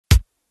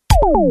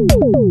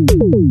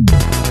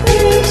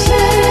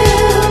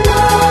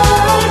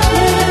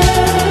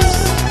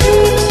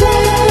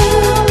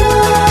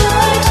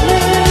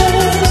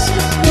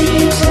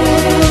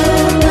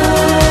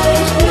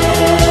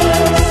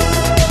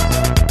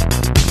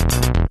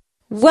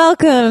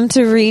Welcome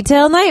to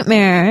Retail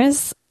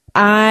Nightmares.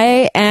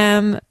 I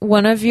am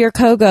one of your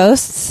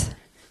co-ghosts,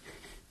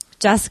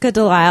 Jessica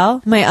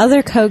Delisle. My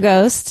other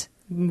co-ghost,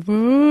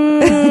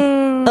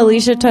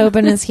 Alicia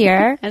Tobin, is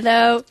here.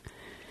 Hello.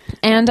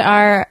 And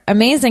our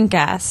amazing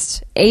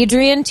guest,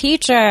 Adrian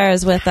Teacher,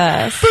 is with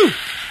us.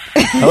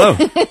 Hello.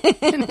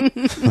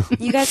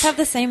 You guys have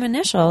the same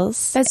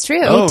initials. That's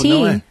true. Oh, AT.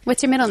 no way.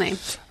 What's your middle name?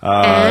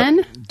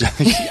 Anne?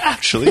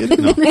 Actually,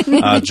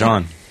 no.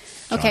 John.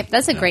 Okay,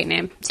 that's a great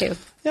name, too.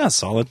 Yeah,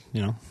 solid.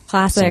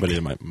 Classic. Somebody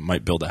that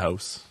might build a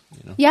house.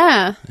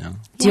 Yeah. Yeah.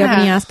 Do you have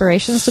any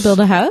aspirations to build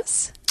a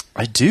house?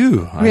 I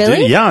do.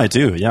 Really? Yeah, I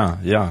do.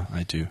 Yeah,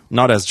 I do.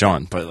 Not as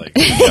John, but like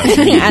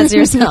yeah, As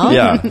yourself?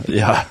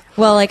 yeah.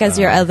 Well, like as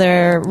your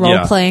other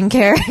role-playing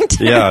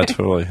character? Yeah,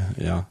 totally.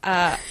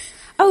 Yeah.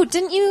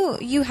 Didn't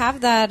you have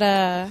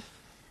that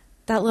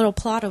little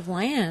plot of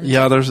land?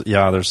 Yeah,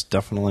 there's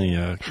definitely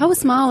How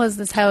small is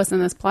this house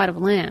and this plot of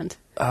land?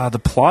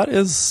 the plot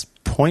is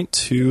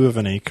 0.2 of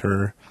an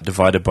acre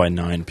divided by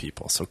 9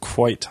 people, so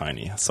quite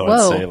tiny. So Whoa.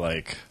 I'd say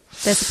like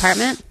This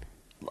apartment?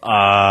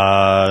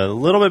 a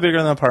little bit bigger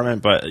than the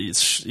apartment, but it's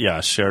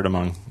shared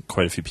among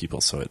quite a few people.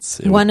 So it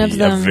One would of be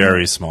them- a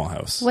very small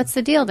house. What's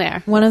the deal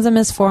there? One of them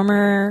is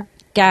former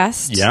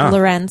guest, Yeah.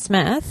 Loren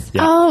Smith.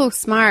 Yeah. Oh,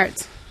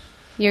 smart.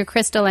 Your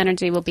crystal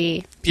energy will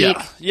be peak,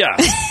 Yeah.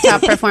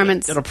 top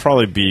performance. It'll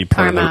probably be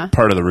part Karma.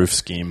 of the roof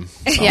scheme.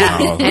 Yeah,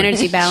 somehow.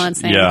 energy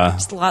balancing. Yeah.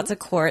 Just lots of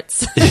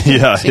quartz.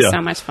 Yeah. She's Yeah.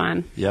 so much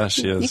fun. Yeah,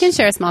 she is. You can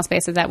share a small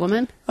space with that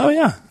woman. Oh,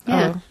 yeah.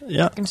 Yeah.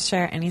 Yeah. I can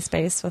share any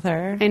space with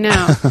her. I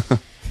know.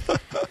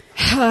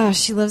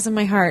 She lives in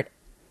my heart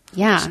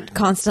Yeah.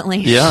 constantly.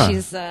 Yeah.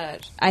 She's.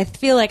 I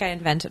feel like I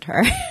invented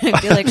her. I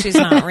feel like she's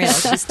not real.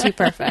 She's too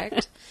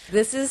perfect.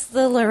 This is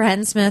the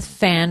Loren Smith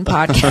fan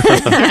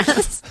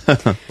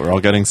podcast. We're all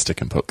getting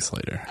stick and pokes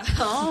later.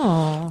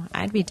 Oh,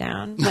 I'd be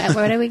down.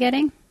 What are we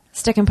getting?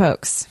 Stick and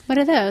pokes. What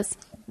are those?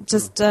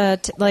 Just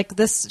like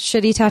this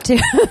shitty tattoo.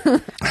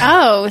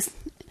 Oh. It's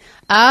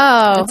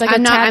like I'm a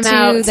not, tattoo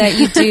I'm out. that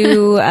you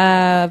do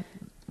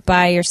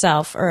by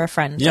yourself or a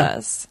friend Yeah.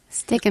 does.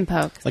 Stick and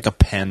poke. Like a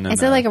pen.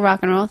 Is it like a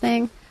rock and roll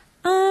thing?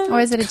 Or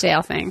is it a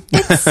jail thing?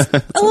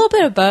 A little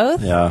bit of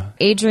both. Yeah.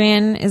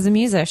 Adrian is a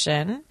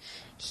musician.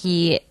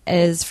 He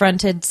has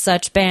fronted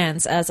such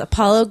bands as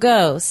Apollo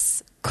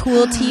Ghosts,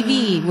 Cool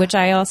TV, which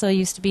I also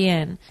used to be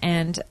in,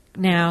 and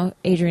now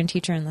Adrian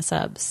Teacher and the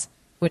Subs,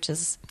 which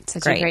is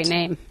Such great. a great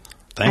name.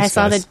 Thanks, I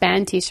saw guys. the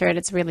band T-shirt.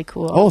 It's really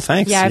cool. Oh,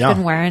 thanks. Yeah, I've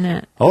been wearing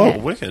it. Oh, Yeah.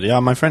 wicked! Yeah,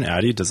 my friend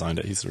Addy designed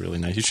it. He's really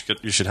nice.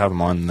 You should have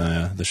him on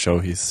the show.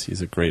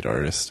 He's a great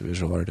artist,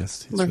 visual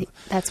artist. He's Well, really-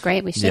 that's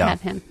great. We should Yeah.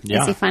 have him.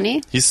 Yeah. Is he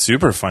funny? He's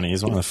super funny.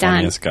 He's one of the Done.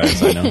 funniest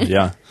guys I know.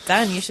 Yeah,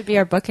 Done. You should be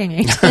our booking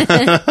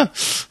agent.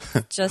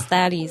 Just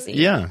that easy.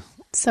 yeah.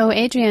 So,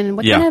 Adrian,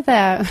 what Yeah.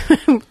 kind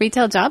of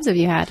retail jobs have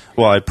you had?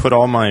 Well, I put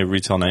all my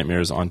retail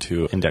nightmares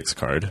onto index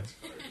card.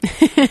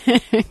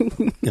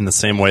 In the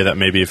same way that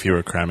maybe if you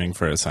were cramming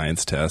for a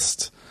science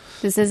test.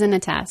 This isn't a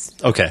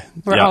test. Okay.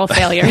 We're yeah. all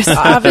failures.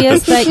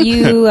 Obvious that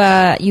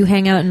you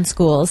hang out in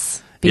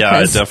schools. Yeah, it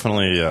because-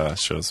 definitely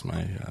shows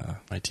my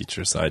my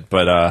teacher side.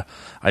 But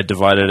I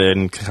divided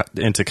it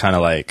into kind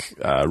of like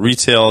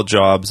retail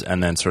jobs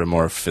and then sort of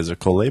more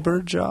physical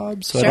labor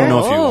jobs. So I don't Sure. know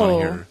if you want Oh. to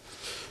hear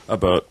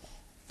about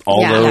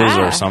all Yeah. those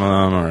Yeah. or some of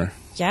them or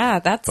Yeah,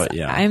 that's. But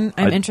yeah, I'm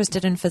I-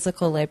 interested in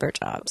physical labor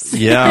jobs.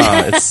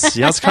 yeah,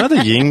 it's kind of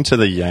the yin to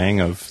the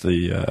yang of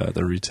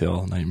the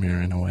retail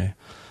nightmare in a way.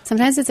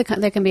 Sometimes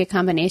there can be a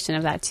combination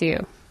of that, too.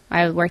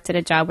 I worked at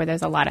a job where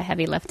there's a lot of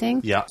heavy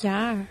lifting. Yeah.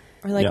 Yeah,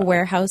 or like Yeah. a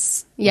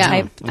warehouse. Yeah,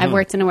 type. I've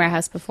worked in a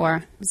warehouse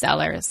before.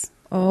 Zellers.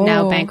 Oh.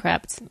 Now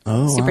bankrupt.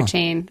 Oh, super wow.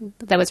 chain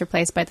that was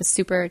replaced by the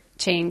super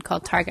chain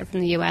called Target from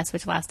the U.S.,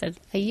 which lasted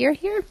a year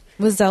here.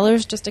 Was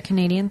Zellers just a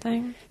Canadian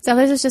thing?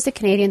 Zellers is just a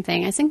Canadian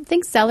thing. I think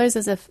Zellers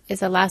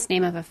is a last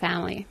name of a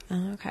family,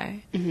 Oh,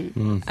 okay.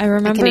 I a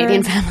remember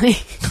Canadian family.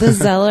 the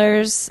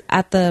Zellers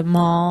at the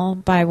mall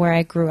by where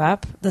I grew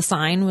up. The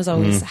sign was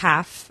always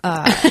half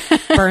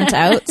burnt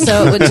out,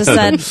 so it would just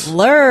said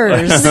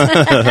Lurs.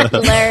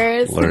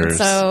 Lurs. Lurs.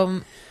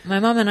 So my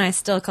mom and I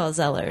still call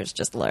Zellers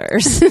just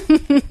Lurs.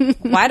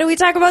 Why do we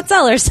talk about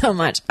Zellers so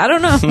much? I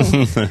don't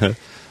know.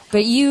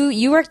 But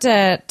you worked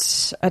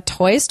at a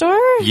toy store?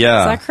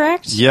 Yeah. Is that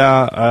correct?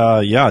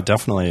 Yeah,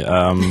 definitely.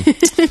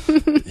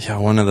 Yeah,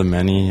 one of the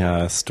many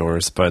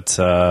stores, but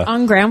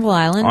On Granville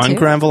Island, on too?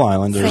 Granville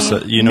Island, there's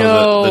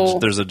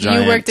there's a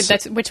giant. You worked at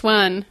that. Which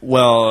one?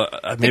 Well,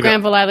 The maybe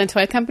Granville Island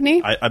Toy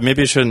Company.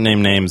 maybe I shouldn't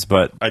name names,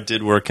 but I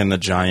did work in the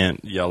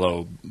giant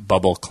yellow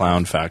bubble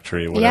clown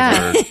factory,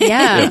 whatever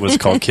Yeah. it was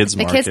called, Kids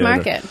The Market. Kids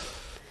Market.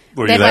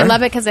 Were you there? I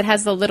love it because it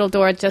has the little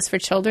door just for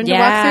children to walk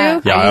Yeah,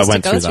 through. Yeah, I I used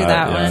went to go through through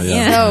that. that Yeah, one.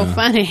 yeah. Yeah. So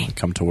funny.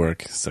 Come to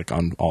work, it's like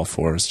on all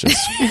fours, just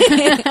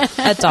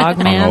A dog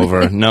man,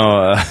 over.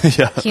 No,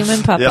 yeah, human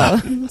puppo.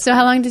 Yeah. So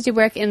how long did you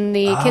work in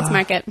the kids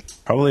market?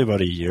 probably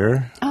about a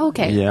year. Oh,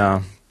 okay. Yeah,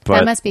 That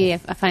but must be a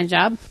fun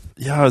job.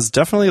 yeah, I was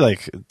definitely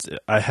like,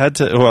 I had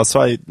to. Well,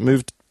 so I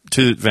moved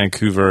to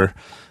Vancouver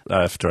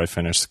after I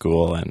finished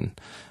school, and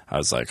I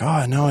was like,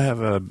 oh, now I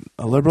have a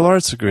liberal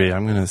arts degree.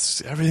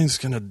 Doors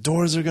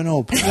are gonna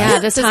open. Yeah,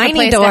 this is Tiny the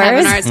place to have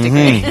an doors. arts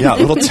degree. Yeah,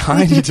 little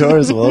tiny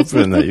doors will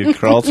open that you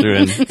crawl through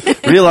and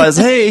realize,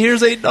 hey,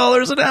 here's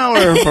 $8 an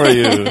hour for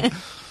you.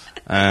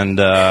 And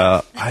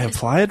I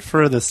applied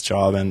for this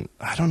job, and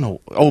I don't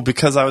know. Oh,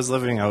 because I was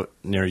living out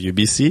near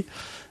UBC,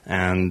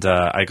 and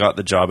I got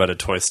the job at a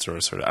toy store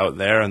sort of out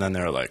there, and then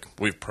they were like,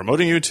 we're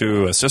promoting you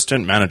to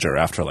assistant manager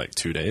after like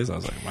 2 days. I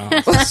was like, wow,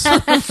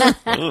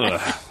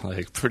 that's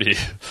like pretty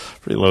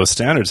low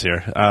standards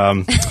here.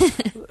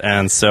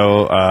 And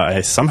so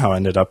I somehow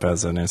ended up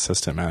as an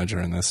assistant manager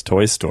in this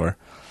toy store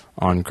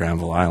on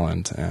Granville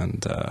Island,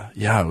 and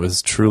it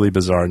was truly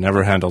bizarre.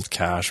 Never handled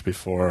cash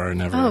before,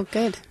 never Oh,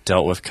 good.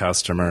 dealt with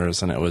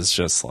customers, and it was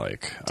just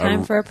like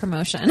Time for a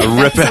promotion. a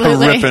rip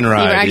Absolutely. and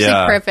ride. You were actually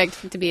yeah.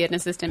 perfect to be an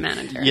assistant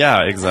manager.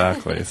 Yeah,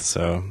 exactly.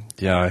 So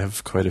yeah, I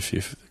have quite a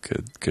few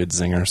good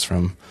zingers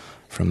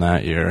from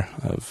that year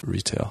of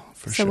retail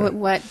for So sure.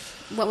 what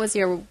was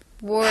your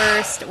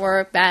worst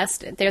or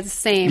best? They're the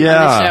same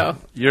Yeah, on the show.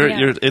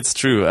 you're. It's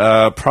true.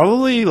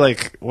 Probably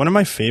like one of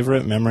my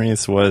favorite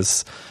memories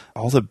was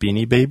all the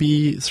Beanie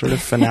Baby sort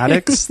of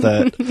fanatics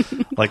that,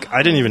 like,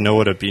 I didn't even know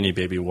what a Beanie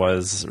Baby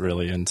was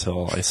really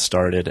until I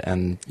started,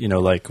 and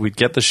like we'd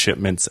get the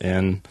shipments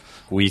in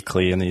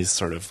weekly in these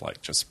sort of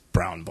like just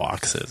brown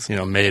boxes,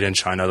 made in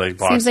China, like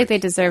boxes. Seems like they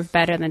deserve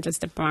better than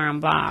just a brown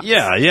box.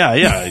 Yeah.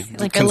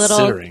 Like a little-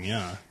 considering,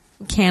 yeah.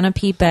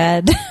 Canopy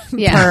bed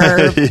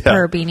Yeah.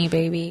 per Beanie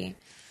Baby.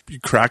 You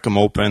crack them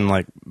open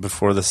like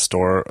before the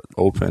store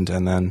opened,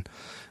 and then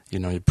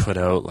you put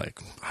out like,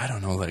 I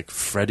don't know, like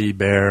Freddy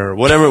Bear,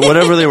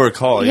 whatever they were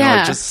called. Yeah.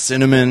 Like just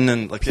cinnamon,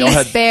 and like they all Peace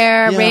had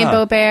Bear,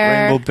 Rainbow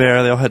Bear. Rainbow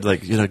Bear. They all had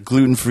like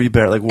gluten-free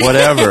bear, like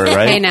whatever,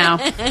 right? Hey now.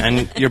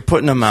 And you're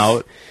putting them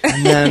out,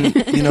 and then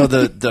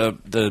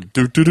the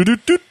do do do do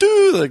do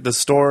do, like the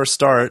store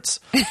starts,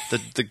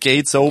 the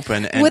gates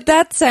open, and Would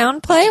that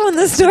sound play when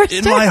the store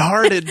in my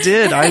heart it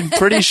did. I'm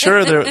pretty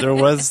sure there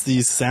was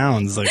these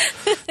sounds, like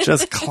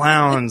just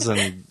clowns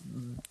and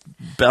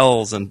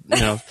bells and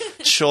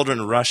children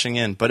rushing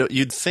in, but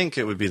you'd think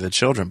it would be the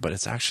children, but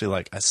it's actually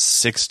like a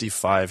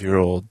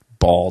 65-year-old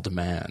bald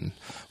man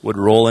would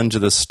roll into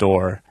the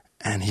store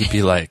and he'd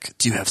be like,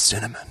 do you have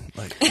cinnamon?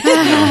 Like,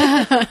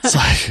 it's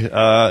like,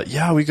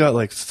 yeah, we got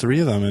like 3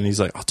 of them, and he's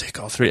like, I'll take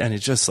all 3, and he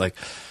just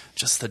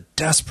the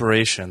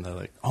desperation, the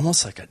like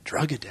almost like a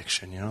drug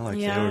addiction, like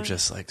they Yeah. were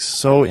just like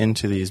so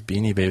into these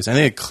Beanie Babies, and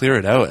they'd clear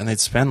it out and they'd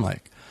spend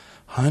like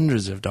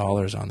hundreds of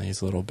dollars on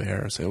these little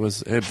bears.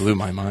 It blew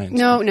my mind.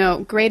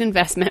 No, great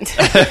investment.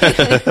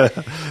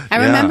 I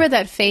remember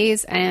that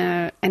phase,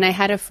 and I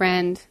had a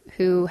friend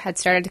who had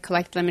started to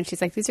collect them, and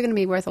she's like, these are going to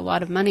be worth a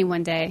lot of money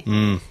one day.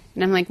 And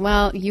I'm like,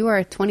 well, you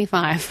are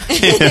 25.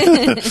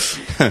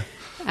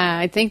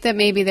 I think that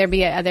maybe there'd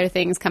be other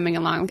things coming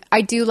along.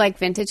 I do like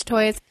vintage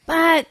toys,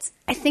 but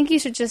I think you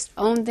should just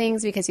own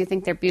things because you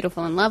think they're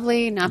beautiful and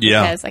lovely, not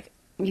Yeah. because like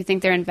you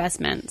think they're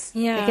investments.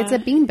 Yeah. Like it's a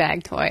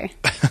beanbag toy.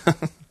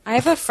 I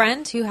have a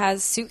friend who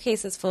has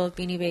suitcases full of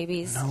Beanie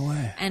Babies. No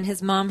way. And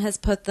his mom has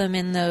put them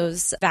in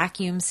those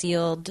vacuum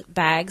sealed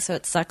bags so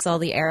it sucks all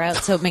the air out,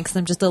 so it makes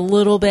them just a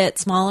little bit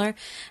smaller.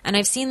 And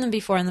I've seen them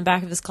before in the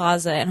back of his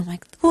closet, and I'm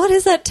like, what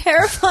is that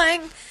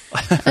terrifying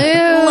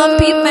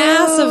lumpy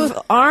mass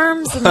of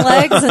arms and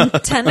legs and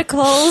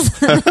tentacles?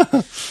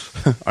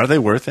 Are they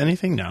worth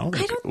anything now?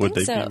 I don't Would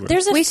think they so. be worth-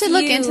 There's a We should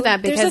look few- into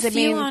that because, there's a I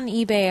few mean- on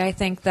eBay, I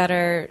think, that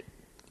are,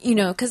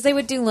 because they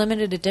would do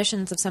limited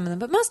editions of some of them,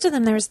 but most of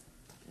them, there's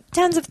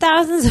tens of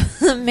thousands of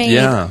them made.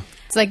 Yeah.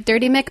 It's like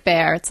Dirty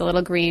McBear. It's a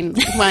little green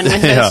one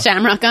with Yeah. a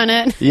shamrock on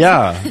it.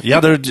 Yeah,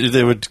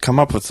 they would come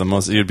up with the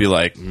most. You'd be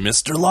like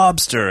Mr.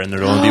 Lobster, and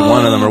there'd only be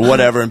one of them or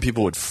whatever, and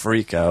people would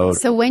freak out.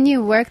 So when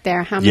you worked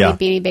there, how many Yeah.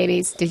 Beanie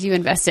Babies did you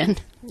invest in?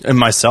 And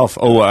myself,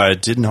 I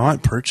did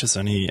not purchase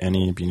any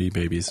Beanie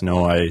Babies.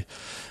 No,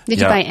 Did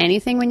you Yeah. buy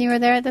anything when you were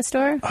there at the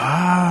store?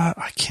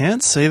 I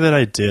can't say that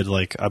I did.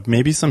 Like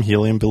maybe some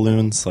helium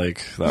balloons.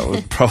 Like that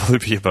would probably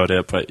be about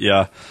it. But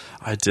yeah,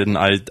 I didn't.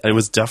 I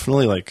was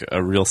definitely like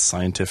a real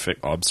scientific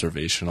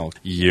observational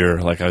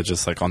year. Like I was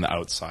just like on the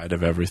outside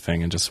of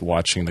everything and just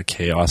watching the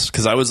chaos,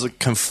 because I was like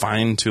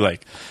confined to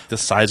like the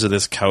sides of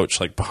this couch,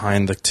 like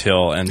behind the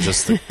till, and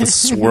just the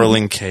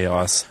swirling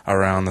chaos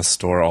around the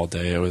store all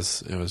day. It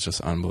was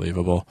just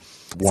unbelievable.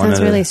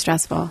 Sounds really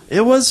stressful.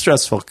 It was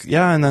stressful.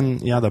 Yeah, and then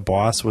the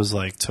boss was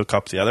like took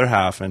up the other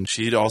half, and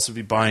she'd also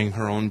be buying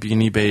her own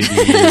Beanie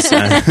Babies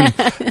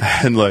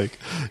and like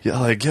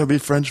give me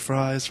French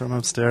fries from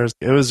upstairs.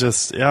 It was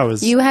just it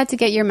was. You had to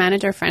get your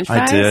manager French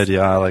fries? I did,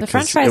 yeah. Like the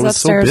French fries it was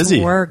upstairs so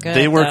busy. were good.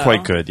 They were though.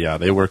 quite good. Yeah,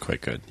 they were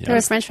quite good. Yeah. There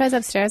were French fries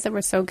upstairs that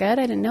were so good.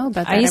 I didn't know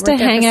about that. I used to worked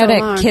there hang for out so at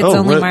long. Kids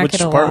Only which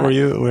Market a part lot. were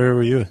you? Where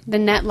were you? The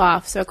Net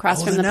Loft, so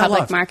across from the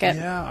public market.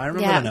 Yeah, I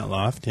remember the Net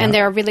Loft. Yeah. And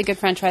there were really good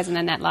French fries in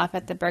the Net Loft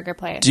at the burger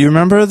place. Do you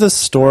remember the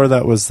store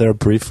that was there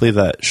briefly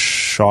that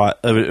shot?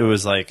 It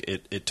was like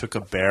it took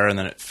a bear and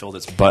then it filled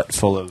its butt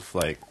full of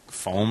like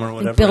foam or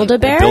whatever.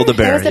 Build-A-Bear?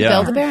 Build-A-Bear. There was a yeah.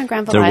 Build-A-Bear in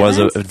Granville There was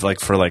Island? like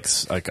for like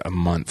a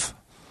month.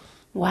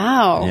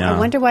 Wow. Yeah. I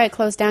wonder why it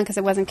closed down, because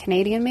it wasn't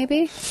Canadian,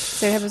 maybe?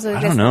 So there was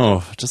I don't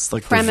know. Just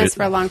like premise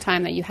for a long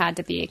time that you had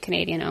to be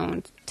Canadian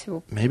owned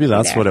to maybe be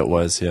that's there. what it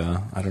was.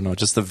 Yeah, I don't know.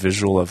 Just the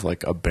visual of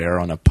like a bear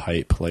on a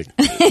pipe, like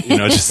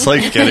just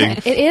like getting.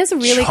 It is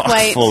really chock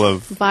quite full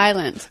of.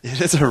 violent.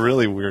 It is a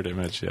really weird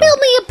image. Yeah. Build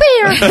me a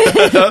bear!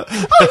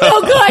 Oh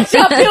no, God,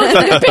 stop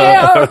building a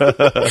bear!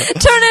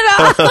 Turn it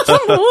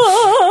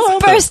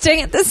off!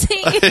 Bursting at the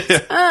seams.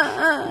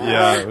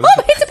 Yeah. It was-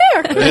 Oh, it's a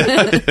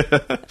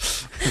bear!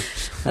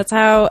 That's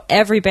how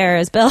every bear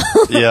is built.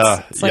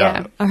 yeah. It's like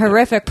yeah. a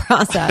horrific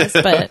process,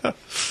 but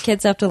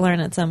kids have to learn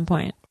at some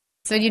point.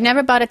 So you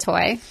never bought a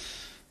toy.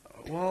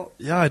 Well,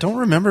 yeah. I don't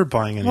remember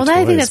buying any. Well, toys,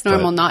 I think it's but-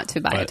 normal not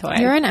to buy a toy.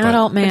 You're an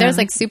adult man. But there's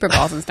like Super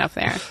Balls and stuff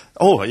there.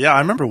 Oh yeah, I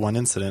remember one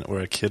incident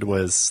where a kid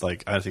was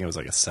like, I think it was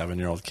like a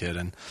 7-year-old kid,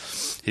 and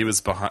he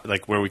was behind,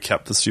 like where we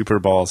kept the Super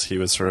Balls. He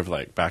was sort of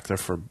like back there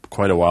for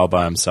quite a while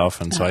by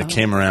himself, and so I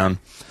came around,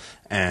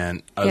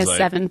 and I He was has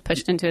like, 7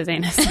 pushed into his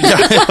anus.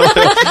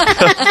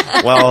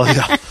 well,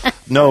 yeah.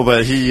 No,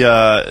 but he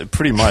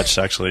pretty much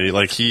actually,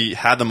 like he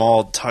had them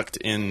all tucked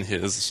in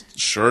his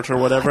shirt or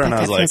whatever, and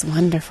I was that like, feels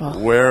wonderful.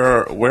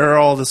 Where are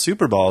all the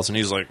Super Balls? And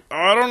he's like,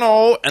 I don't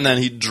know. And then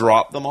he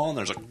dropped them all, and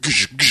there's like,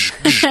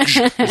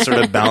 he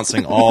started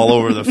bouncing all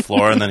over the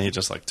floor, and then he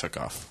just like took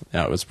off.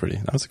 Yeah, that was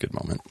a good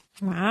moment.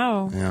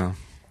 Wow. Yeah.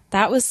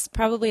 That was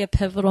probably a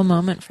pivotal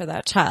moment for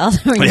that child.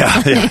 where you're Yeah,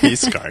 like, yeah, he's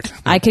scarred.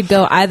 I could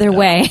go either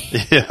way.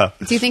 Yeah.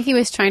 Do you think he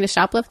was trying to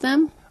shoplift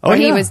them? Oh, or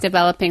he yeah. was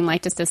developing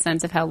like just a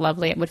sense of how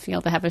lovely it would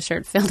feel to have a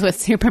shirt filled with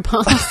Super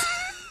Balls?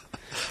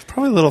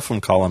 Probably a little from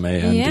column A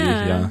and D.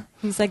 Yeah. Yeah.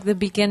 He's like the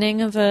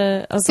beginning of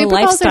a Super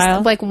Balls lifestyle.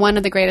 are like one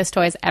of the greatest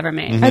toys ever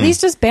made. Are these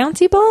just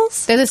bouncy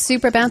balls? They're the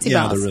super bouncy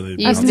Yeah, balls. they're really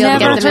You used to I've be able to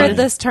never get them heard in-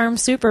 this term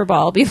Super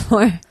Ball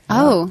before.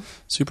 Oh.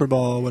 Super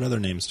Ball, what other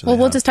names do Well, they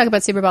we'll have? just talk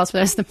about Super Balls for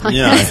the rest of the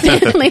Yeah.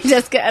 podcast. Leave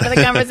Jessica out of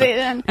the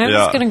conversation. I'm Yeah.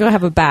 just going to go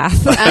have a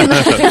bath.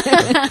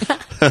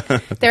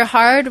 They're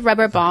hard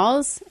rubber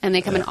balls, and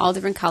they come in all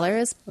different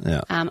colors.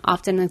 Yeah.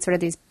 Often in sort of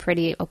these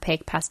pretty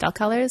opaque pastel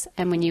colors.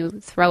 And when you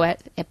throw it,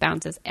 it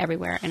bounces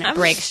everywhere, and it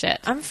breaks shit.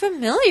 I'm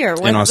familiar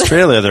with In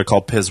Australia, they're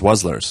called Piz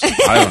Wuzzlers.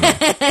 I don't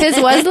know. Piz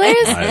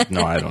Wuzzlers?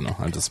 I don't know.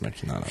 I'm just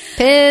making that up.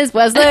 Piz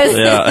Wuzzlers?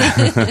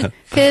 Yeah.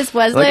 Piz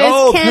Wuzzlers, Like,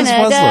 oh, Piz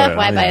Canada. Wuzzler.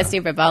 Why Oh, buy yeah. a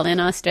Super Bowl in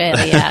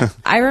Australia?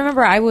 I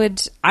remember I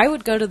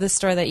would go to the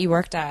store that you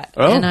worked at,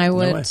 Oh, and I no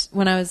would way.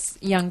 when I was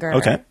younger.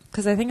 Okay.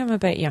 Because I think I'm a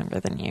bit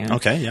younger than you.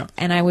 Okay, yeah.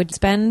 And I would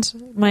spend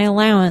my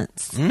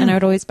allowance, and I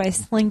would always buy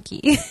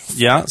Slinkies.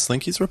 Yeah,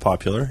 Slinkies were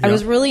popular. I yeah.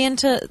 was really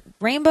into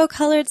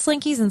rainbow-colored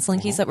Slinkies and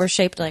Slinkies that were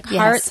shaped like Yes.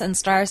 hearts and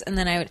stars. And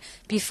then I would,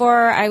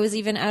 before I was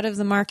even out of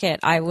the market,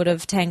 I would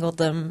have tangled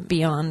them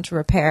beyond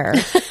repair,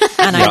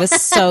 and I was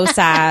so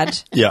sad.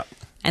 Yeah.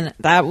 And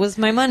that was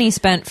my money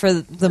spent for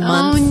the Oh,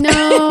 month.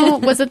 no.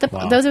 Was it the,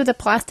 Wow. those are the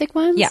plastic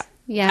ones? Yeah.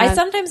 Yeah. I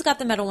sometimes got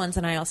the metal ones,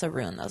 and I also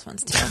ruined those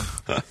ones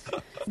too.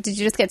 Did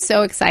you just get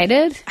so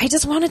excited? I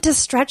just wanted to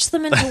stretch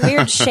them into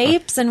weird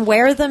shapes and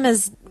wear them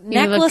as You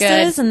look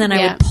necklaces, good. and then I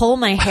Yeah. would pull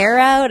my hair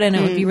out, and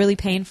it would be really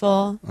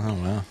painful. Oh,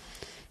 wow.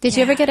 Did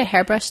you ever get a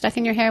hairbrush stuck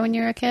in your hair when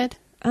you were a kid?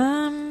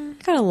 I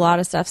got a lot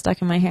of stuff stuck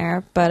in my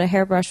hair, but a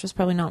hairbrush was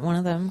probably not one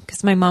of them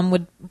because my mom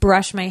would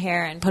brush my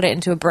hair and put it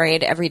into a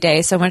braid every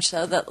day, so much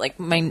so that like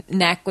my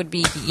neck would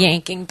be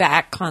yanking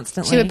back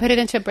constantly. She would put it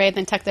into a braid,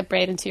 then tuck the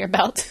braid into your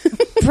belt.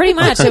 Pretty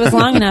much. It was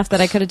long enough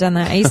that I could have done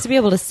that. I used to be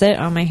able to sit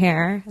on my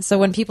hair. So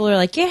when people are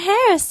like, your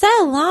hair is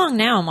so long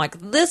now, I'm like,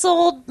 this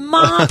old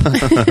mop,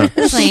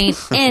 this ain't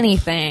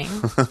anything.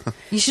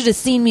 You should have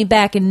seen me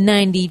back in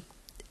 98.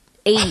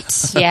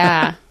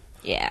 Yeah.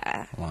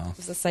 Yeah. Wow. It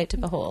was a sight to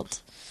behold.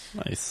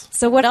 Nice.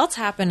 So what else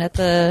happened at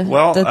the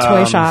Well,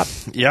 toy shop?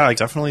 Yeah, I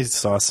definitely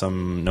saw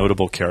some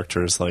notable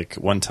characters. Like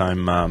one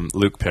time,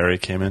 Luke Perry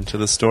came into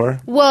the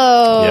store.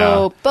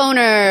 Whoa,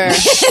 boner.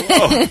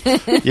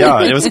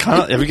 Yeah, it was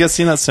kind of. Have you guys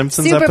seen that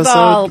Simpsons Super Bowl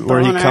episode where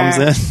he boner. comes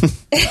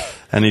in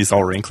and he's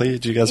all wrinkly?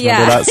 Do you guys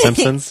Yeah. remember that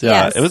Simpsons? Yeah,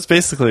 Yes. it was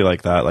basically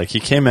like that. Like he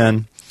came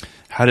in,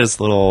 had his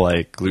little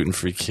like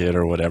gluten-free kid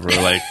or whatever,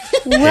 like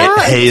Well,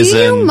 Hazen.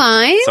 do you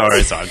mind?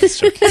 Sorry, I'm just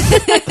joking.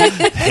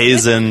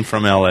 Hazen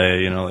from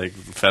LA, like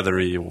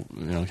feathery,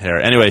 hair.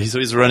 Anyway, so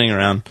he's running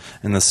around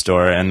in the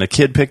store, and the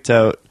kid picked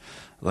out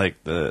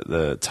like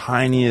the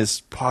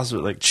tiniest,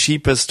 possible, like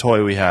cheapest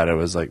toy we had. It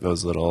was like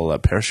those little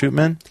parachute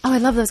men. Oh, I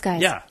love those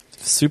guys. Yeah.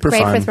 super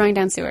Great fun. for throwing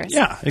down sewers.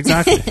 Yeah,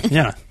 exactly.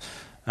 Yeah.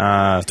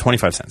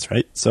 25 cents,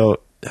 right?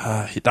 So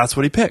that's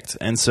what he picked.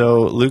 And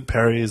so Luke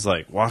Perry is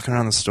like walking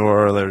around the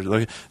store. They're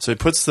looking, so he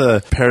puts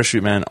the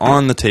Parachute Man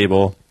on the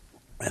table.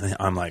 And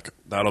I'm like,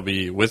 that'll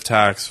be with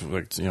tax,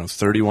 like,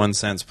 31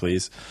 cents,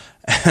 please.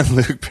 And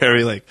Luke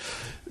Perry like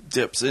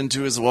dips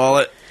into his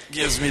wallet,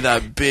 gives me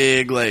that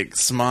big like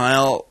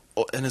smile.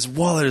 And his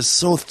wallet is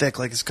so thick,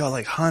 like it's got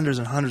like hundreds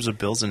and hundreds of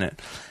bills in it.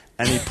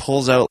 And he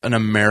pulls out an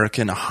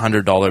American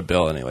 $100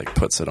 bill and he like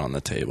puts it on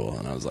the table.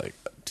 And I was like,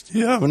 do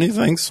you have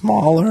anything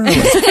smaller? Like,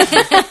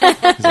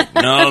 he's like,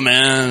 no,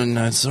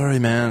 man. Sorry,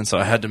 man. So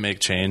I had to make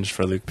change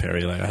for Luke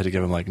Perry. Like I had to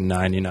give him like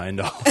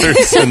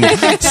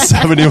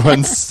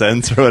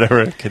 $99.71 or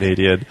whatever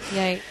Canadian.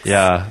 Yikes.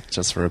 Yeah,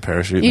 just for a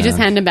Parachute You Man. just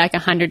hand him back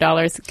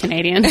 $100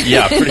 Canadian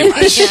Yeah, pretty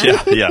much.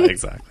 Yeah,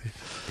 exactly.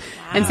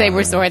 and say,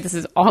 we're sorry, this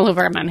is all of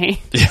our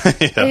money. Yeah.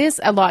 It is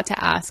a lot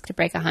to ask to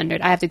break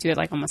 100. I have to do it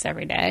like almost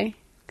every day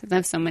because I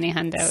have so many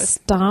hundos.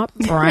 Stop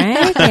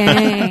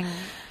bragging.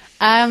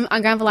 On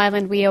Granville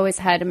Island, we always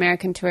had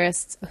American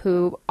tourists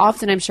who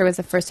often, I'm sure, was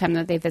the first time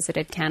that they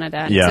visited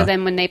Canada. Yeah. So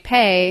then when they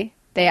pay,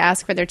 they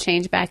ask for their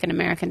change back in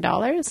American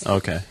dollars.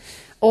 Okay.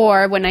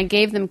 Or when I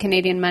gave them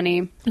Canadian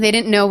money, they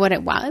didn't know what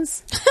it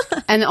was.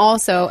 And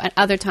also, at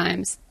other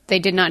times, they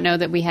did not know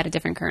that we had a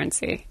different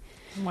currency.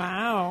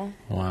 Wow.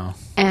 Wow.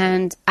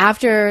 And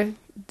after,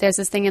 there's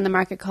this thing in the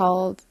market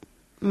called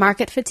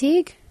market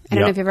fatigue. I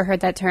don't know if you've ever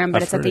heard that term,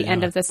 but I've it's at heard the it,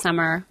 end yeah. of the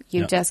summer.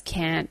 You Yeah. just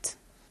can't.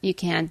 You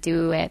can't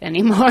do it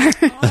anymore.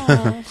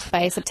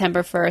 By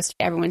September 1st,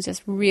 everyone's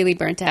just really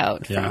burnt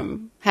out Yeah.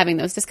 from having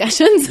those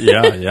discussions.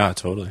 Yeah,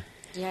 totally.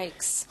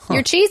 Yikes.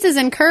 Your cheese is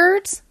in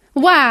curds?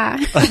 Why?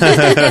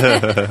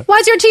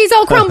 Why's your cheese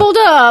all crumbled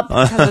up?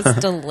 Because it's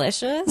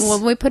delicious.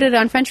 Well, we put it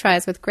on french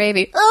fries with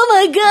gravy. Oh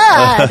my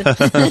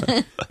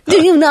God!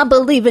 Do you not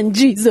believe in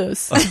Jesus?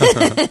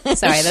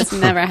 Sorry, that's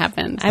never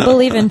happened. I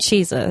believe in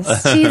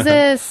Jesus.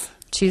 Jesus.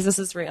 Jesus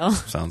is real.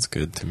 Sounds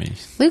good to me.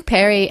 Luke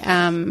Perry,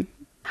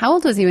 how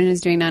old was he when he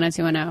was doing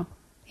 90210?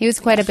 He was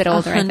quite a bit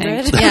older, I think.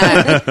 100?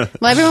 Yeah.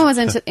 Well, everyone was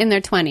in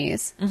their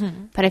 20s.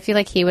 Mm-hmm. But I feel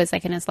like he was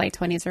like in his late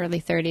 20s, early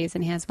 30s,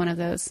 and he has one of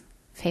those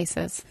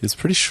faces. He was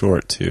pretty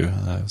short, too.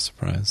 I was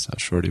surprised how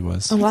short he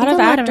was. A lot of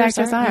actors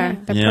are.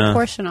 They're Yeah.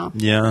 proportional.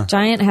 Yeah.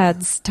 Giant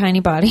heads, tiny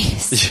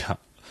bodies. Yeah.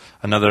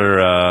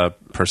 Another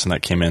person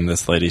that came in,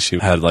 this lady, she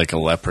had like a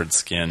leopard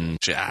skin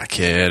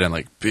jacket and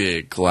like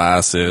big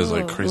glasses,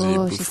 like crazy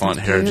Oh, she bouffant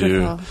sounds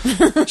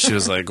hairdo. She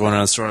was like going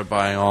around the store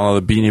buying all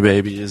the Beanie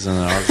Babies and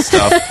all this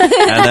stuff.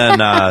 And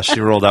then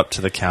she rolled up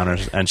to the counter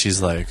and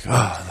she's like,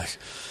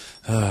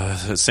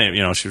 same,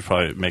 she was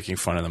probably making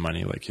fun of the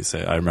money, like you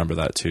say. I remember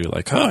that too.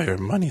 Like, oh, your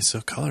money's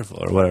so colorful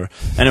or whatever.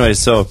 Anyway,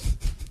 so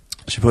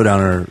she put down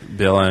her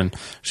bill and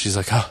she's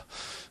like, oh,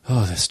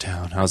 this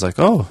town. I was like,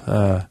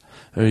 are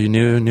you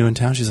new in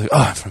town? She's like,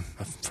 I'm from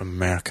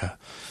America.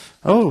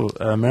 Oh,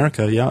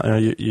 America, yeah. Are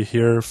you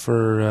here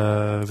for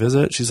a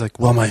visit? She's like,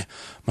 well, my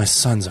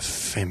son's a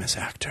famous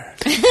actor.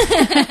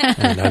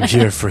 And I'm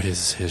here for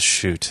his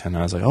shoot. And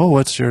I was like, oh,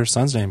 what's your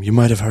son's name? You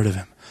might have heard of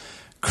him.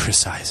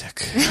 Chris Isaac.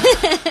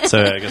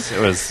 So I guess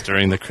it was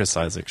during the Chris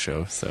Isaac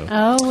show. So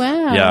Oh,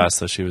 wow. yeah,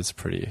 so she was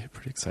pretty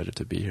excited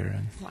to be here.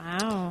 And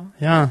Wow.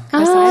 yeah.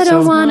 I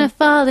don't want to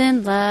fall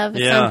in love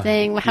with Yeah.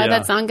 something. How'd Yeah.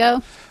 that song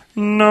go?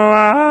 No,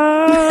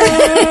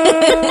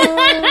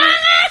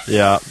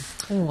 yeah.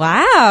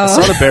 Wow. I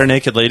saw the Bare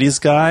Naked Ladies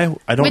guy.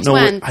 I don't Which know.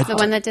 one? The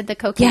one that did the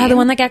cocaine? Yeah, the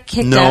one that got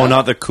kicked out. No,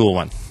 not the cool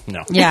one.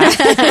 No. Yeah.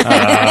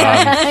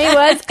 He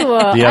was cool.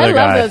 The I other love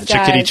guy. those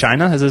guys. Chickadee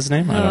China is his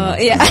name? I don't know.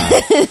 Yeah.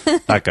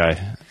 That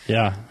guy.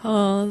 Yeah.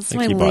 Oh, it's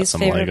think my he bought least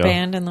some favorite Lego.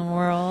 band in the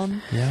world.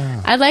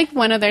 Yeah. I liked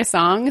one of their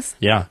songs,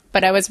 Yeah.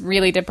 but I was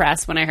really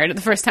depressed when I heard it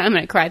the first time and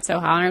I cried so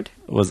hard.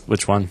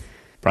 Which one?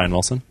 Brian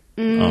Wilson?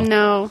 Oh.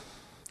 No.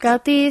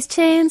 Got these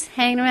chains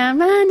hanging around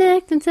my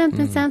neck and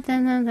something.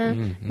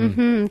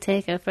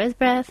 Take a first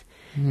breath.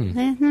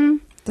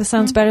 This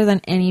sounds better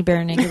than any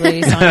Bare Naked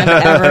Lady song I've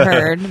ever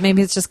heard.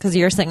 Maybe it's just because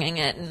you're singing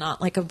it and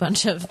not like a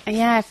bunch of...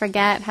 Yeah, I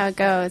forget how it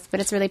goes, but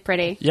it's really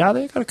pretty. Yeah,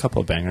 they got a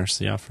couple of bangers.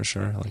 Yeah, for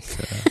sure. Like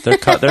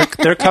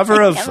their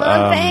cover of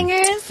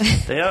bangers.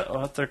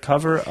 their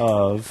cover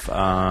of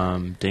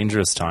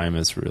 "Dangerous Time"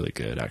 is really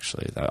good.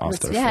 Actually, that off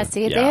their Yeah, first-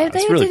 see, it's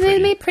they really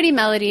pretty. made pretty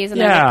melodies and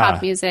Yeah, they're like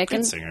pop music. Good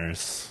And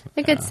singers.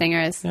 they're good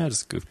singers. Yeah,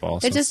 just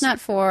goofballs. They're just not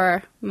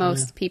for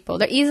most people.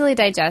 They're easily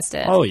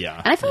digested. Oh, yeah.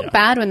 And I felt Yeah.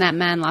 bad when that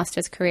man lost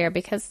his career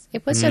because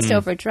it was just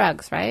over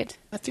drugs, right?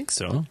 I think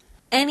so.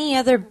 Any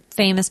other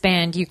famous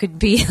band, you could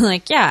be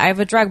like, yeah, I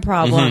have a drug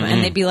problem.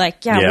 And they'd be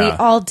like, yeah, we Yeah.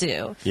 all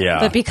do. Yeah.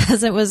 But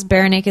because it was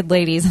Bare Naked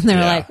Ladies, and they're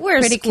Yeah. like, we're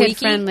Pretty squeaky,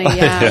 kid-friendly,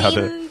 yeah.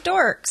 mean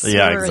dorks.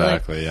 Yeah, Or, like,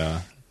 exactly. Yeah,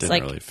 didn't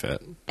like- really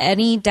fit.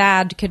 any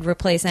dad could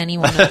replace any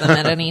one of them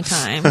at any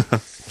time.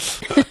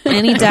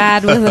 Any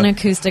dad with an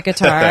acoustic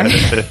guitar.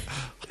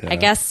 I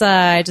guess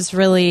I just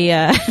really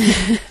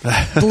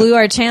blew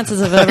our chances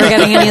of ever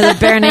getting any of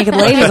the Bare Naked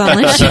Ladies on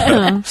this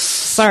show.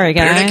 Sorry,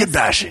 guys. Bare naked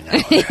bashing.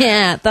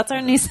 Yeah, that's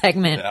our new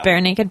segment, Bare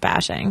Naked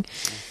Bashing.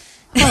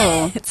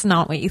 Oh. It's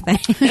not what you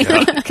think.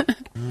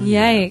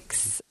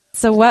 Yikes.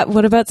 So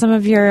what about some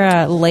of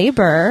your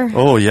labor?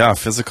 Oh yeah,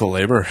 physical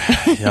labor.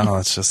 Yeah,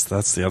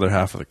 that's the other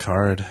half of the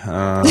card.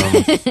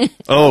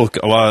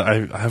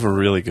 I have a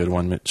really good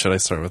one. Should I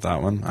start with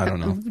that one? I don't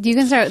know. You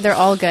can start. They're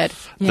all good.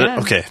 Yeah.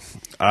 Okay.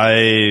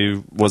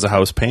 I was a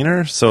house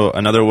painter, so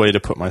another way to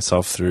put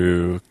myself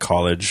through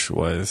college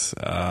was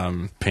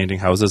painting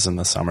houses in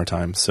the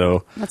summertime.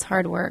 So That's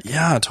hard work.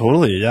 yeah,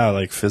 totally. Yeah,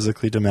 like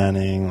physically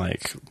demanding.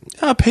 Like,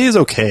 yeah, pay is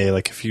okay.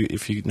 Like if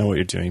you know what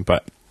you're doing,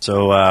 but.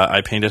 So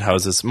I painted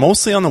houses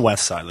mostly on the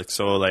west side. Like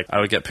so, like I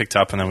would get picked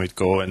up and then we'd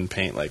go and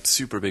paint like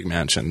super big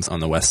mansions on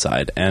the west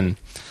side. And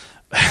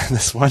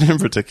this one in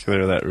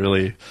particular that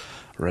really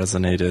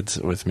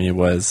resonated with me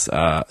was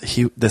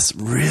this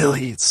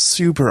really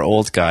super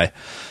old guy.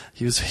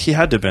 He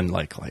had to have been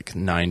like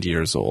 90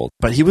 years old,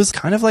 but he was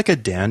kind of like a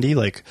dandy.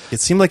 Like it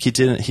seemed like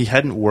he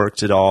hadn't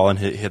worked at all, and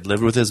he had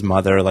lived with his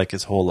mother like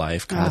his whole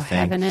life, kind of thing.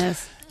 Heaven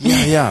is.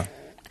 Yeah.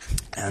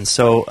 And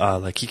so,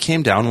 like, he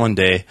came down one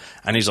day,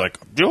 and he's like,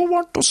 "Do you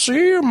want to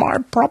see my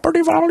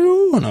property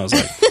value?" And I was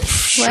like,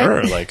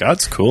 "Sure, like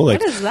that's cool." Like,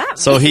 What does that mean?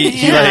 So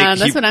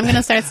That's what I'm going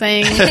to start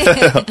saying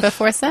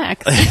before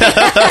sex.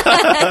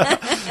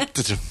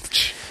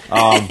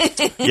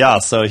 yeah.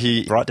 So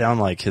he brought down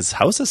like his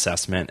house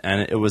assessment,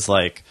 and it was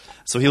like,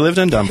 so he lived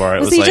in Dunbar. It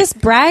Was was he like, just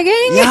bragging?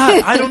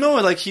 yeah, I don't know.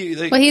 Like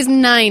Well, he's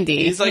 90.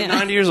 he's like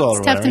 90 years old.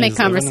 It's or tough to whatever. make He's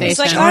living in this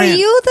conversation. Like, are giant-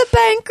 you the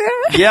banker?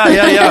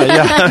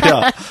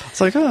 Yeah.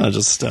 It's like,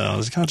 just kind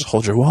of just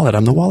hold your wallet.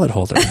 I'm the wallet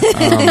holder.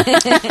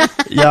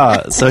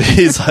 Yeah. So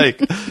he's like,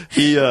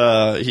 he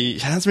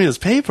hands me this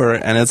paper,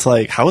 and it's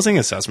like housing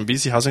assessment,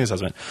 BC housing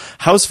assessment,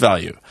 house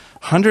value,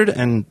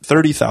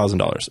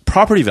 $130,000,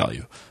 property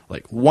value,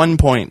 like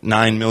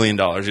 $1.9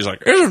 million. He's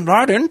like, isn't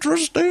that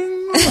interesting?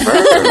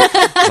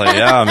 It's like,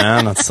 yeah,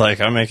 man. It's like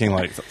I'm making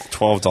like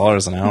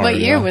 $12 an hour. What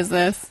year know? was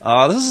this?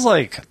 This is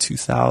like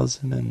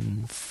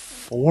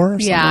 2004.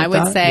 Yeah, I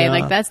would say Yeah.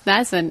 like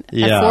that's an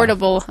Yeah.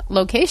 affordable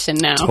location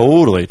now.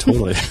 Totally.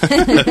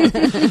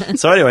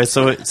 So anyway,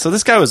 so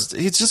this guy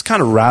he's just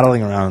kind of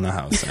rattling around in the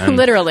house. And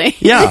Literally.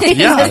 Yeah. He's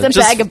a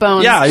bag of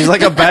bones. Yeah, he's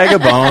like a bag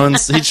of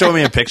bones. He'd show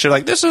me a picture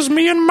like, this is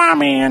me and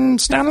mommy in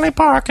Stanley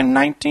Park in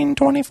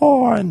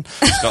 1924. And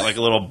he's got like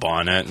a little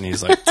bonnet, and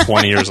he's like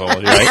 20 years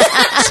old, right?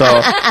 So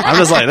I'm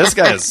just like, this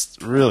guy is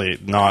really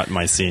not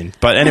my scene.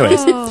 But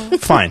anyways,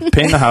 fine.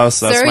 Paint the house.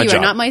 That's Sir, my you job.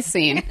 are not my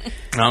scene.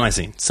 Not my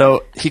scene.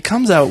 So he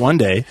comes out one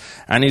day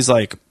and he's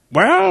like,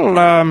 well,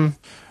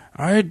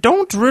 I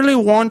don't really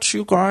want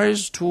you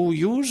guys to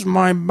use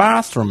my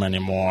bathroom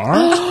anymore.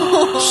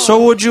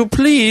 So would you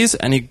please?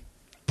 And he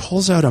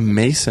pulls out a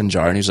mason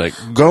jar and he's like,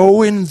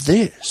 go in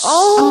this.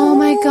 Oh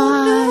my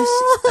gosh.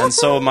 And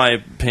so my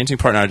painting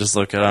partner, I just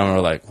look at him and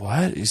we're like,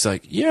 what? He's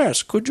like,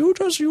 yes, could you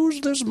just use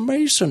this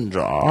mason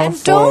jar?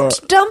 And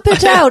don't dump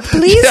it out.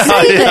 Please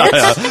save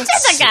it.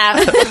 Just a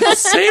gap.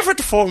 Save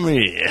it for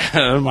me,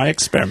 my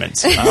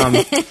experiments.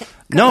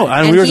 No,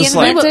 and And we were he just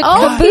like, invented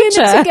All be in it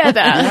kombucha. together.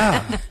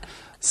 yeah.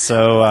 So,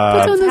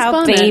 Put on this How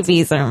bonnet.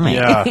 babies are made.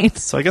 yeah.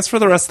 So I guess for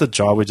the rest of the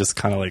job, we just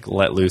kind of like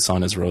let loose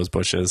on his rose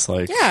bushes.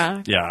 Like,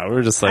 Yeah. we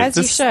were just like, As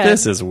you should.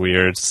 this is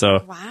weird. So,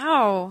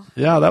 Wow.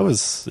 yeah, that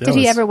was. Did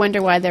he ever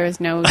wonder why there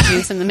was no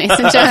juice in the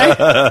mason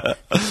jar?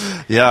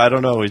 Yeah, I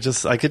don't know. It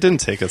didn't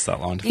take us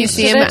that long to You finish.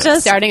 see him Should've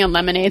just- starting a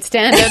lemonade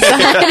stand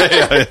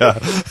outside.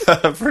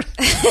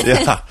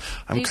 Yeah,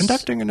 I'm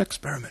conducting an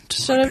experiment.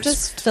 Should have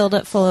just filled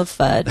it full of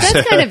fudge.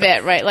 That's kind of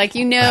it, right? Like,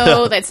 you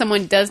know that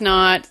someone does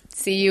not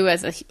see you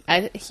as a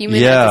human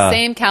of Yeah. the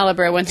same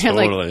caliber when they're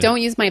Totally. like,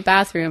 don't use my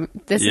bathroom.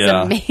 This is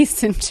Yeah. a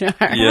mason jar.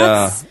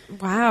 Yeah.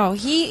 Wow.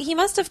 He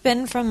must have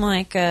been from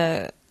like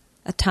a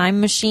time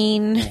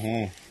machine,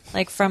 Mm-hmm.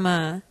 like from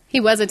a. He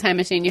was a time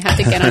machine. You have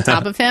to get on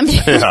top of him.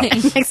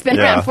 Like, spin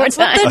Yeah. around 4 What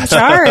the times.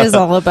 jar is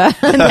all about.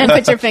 And then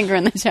put your finger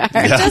in the jar.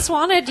 I just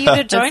wanted you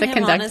to join the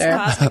him on his conductor.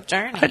 cosmic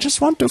journey. I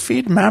just want to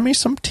feed Mammy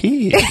some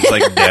tea. He's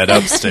like dead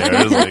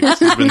upstairs, like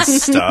he's been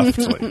stuffed.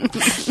 Like,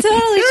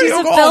 Totally, she's you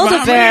a go,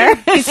 Build-A-Bear.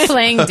 He's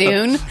playing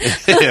Dune.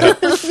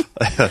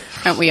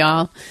 Aren't we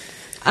all?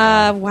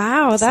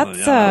 Wow, so,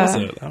 that's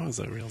that was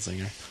a real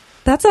zinger.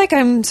 that's like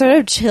I'm sort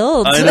of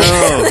chilled. I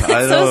know.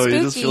 So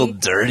You just feel spooky.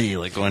 dirty,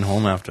 like going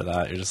home after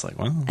that. You're just like,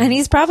 wow. And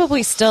he's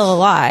probably still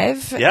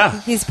alive.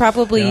 Yeah. He's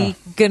probably Yeah.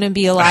 gonna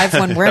be alive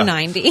when we're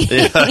 90.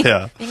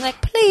 Yeah. Being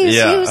like, please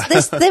Yeah. use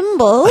this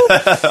thimble.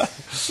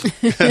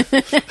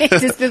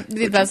 Just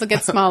the vessel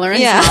gets smaller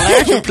and Yeah.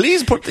 smaller.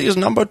 Please put these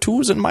number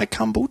 2s in my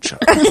kombucha.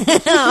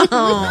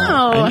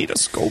 Oh. I need a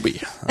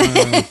SCOBY.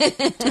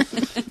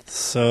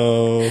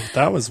 So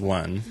that was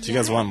one. Do you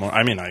guys want more?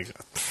 I mean, I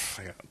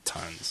got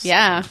tons.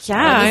 Yeah.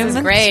 Yeah, This is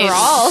I'm great.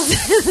 enthralled.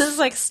 This is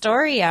like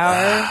story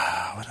hour.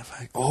 What have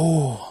I?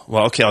 Oh,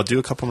 well, okay. I'll do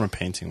a couple more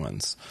painting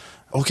ones.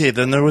 Okay,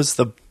 then there was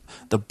the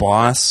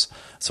boss.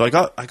 So I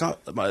got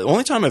the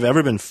only time I've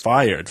ever been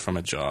fired from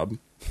a job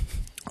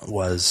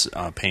was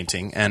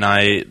painting, and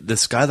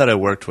this guy that I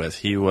worked with,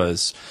 he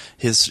was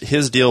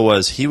his deal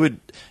was he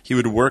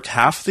would work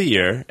half the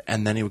year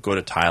and then he would go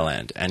to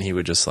Thailand and he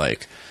would just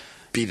like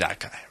be that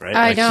guy, right?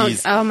 I Like,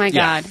 don't. Oh my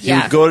God. He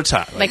Yeah. would go to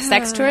Thailand. Like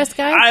sex tourist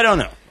guy? I don't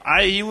know.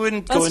 He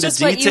wouldn't go That's into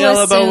just what you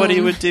detail about what he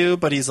assume. would do,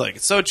 but he's like,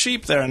 it's so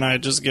cheap there, and I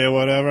just get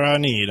whatever I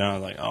need. And I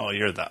was like, oh,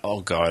 you're that.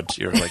 Oh God,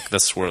 you're like the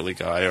swirly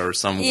guy or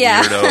some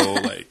Yeah.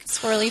 weirdo like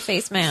Swirly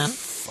face man.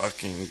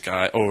 fucking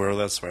guy. Oh, or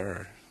let's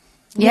swear.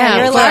 Yeah,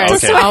 you're of allowed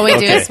course. to swear. All we do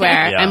Okay. is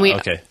swear, Yeah, and we.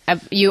 okay.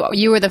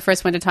 You were the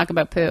first one to talk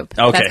about poop.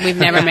 Okay. We've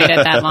never made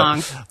it that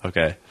long.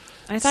 Okay.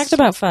 I talked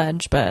about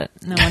fudge, but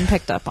no one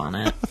picked up on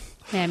it.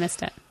 Yeah, I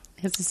missed it.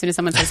 Because as soon as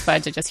someone says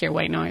fudge, I just hear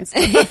white noise.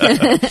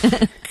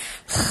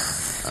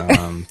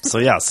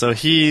 So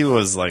he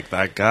was like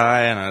that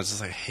guy, and I was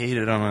just like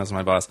hated him as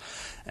my boss.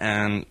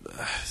 And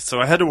so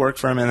I had to work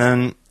for him, and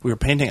then we were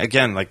painting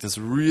again, like this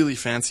really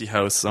fancy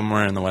house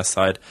somewhere in the West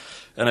Side.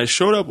 And I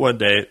showed up one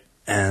day,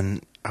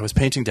 and I was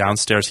painting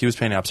downstairs. He was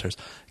painting upstairs.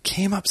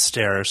 Came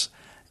upstairs,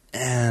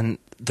 and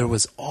there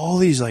was all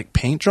these like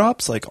paint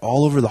drops like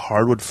all over the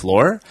hardwood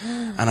floor.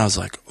 And I was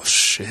like, oh,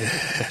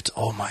 shit,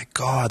 oh my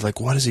God, like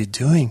what is he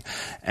doing?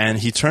 And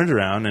he turned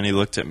around and he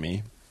looked at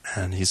me,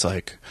 and he's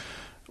like,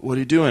 what are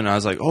you doing? And I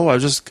was like, oh, I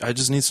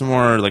just need some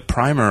more like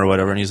primer or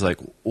whatever. And he's like,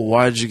 well,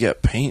 why did you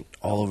get paint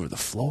all over the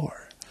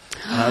floor?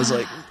 And I was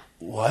like,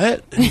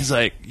 what? And he's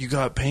like, you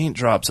got paint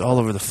drops all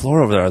over the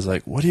floor over there. I was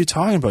like, what are you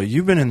talking about?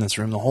 You've been in this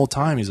room the whole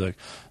time. He's like,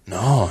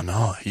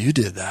 no, you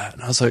did that.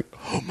 And I was like,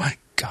 oh my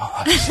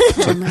God.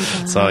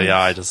 So yeah,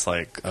 I was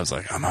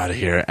like, I'm out of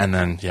here. And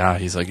then yeah,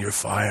 he's like, you're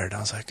fired. I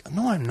was like,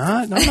 no, I'm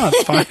not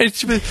fired.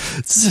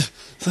 It's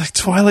like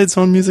Twilight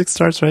Zone music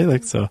starts, right?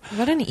 Like so.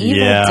 What an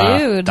evil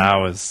dude. That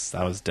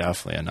was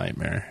definitely a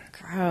nightmare.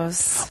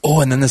 Gross. Oh,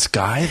 and then this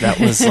guy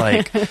that was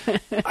like,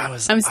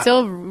 I'm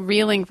still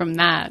reeling from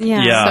that.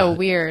 Yeah. So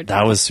weird.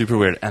 That was super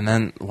weird. And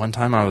then one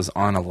time I was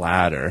on a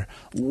ladder,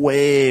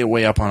 way,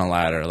 way up on a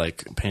ladder,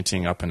 like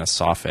painting up in a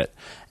soffit.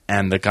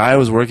 And the guy I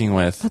was working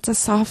with, What's a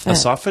soffit? a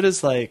soffit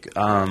is like,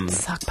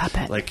 Sock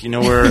puppet. like, you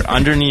know, where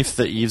underneath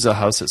the eaves of a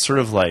house, it's sort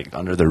of like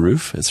under the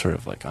roof. It's sort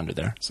of like under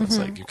there. So it's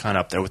like you're kind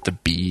of up there with the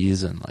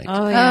bees and like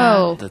Oh, yeah.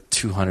 Oh. the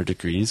 200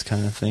 degrees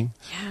kind of thing.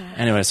 Yeah.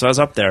 Anyway, so I was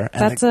up there.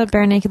 And That's a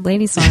Bare Naked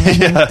Lady song. I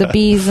think. The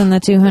bees and the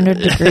 200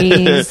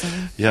 degrees.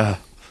 And yeah.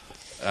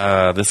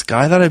 This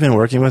guy that I've been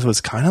working with was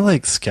kind of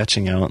like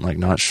sketching out and like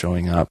not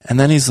showing up. And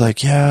then he's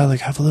like, yeah, like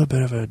have a little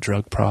bit of a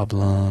drug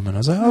problem. And I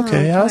was like,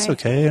 okay, yeah, that's boy.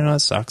 okay. You know, it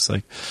sucks.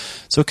 Like,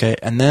 it's okay.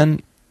 And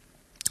then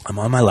I'm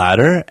on my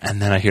ladder,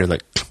 and then I hear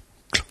like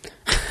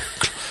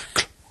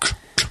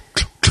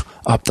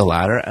up the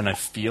ladder, and I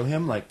feel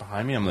him like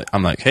behind me.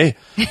 I'm like, hey,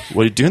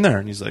 what are you doing there?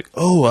 And he's like,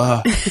 oh,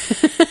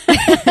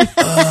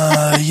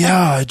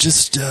 yeah, I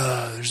just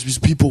there's these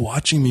people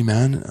watching me,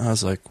 man. And I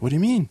was like, what do you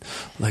mean,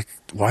 like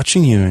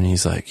watching you? And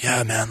he's like,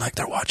 yeah, man, like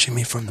they're watching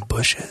me from the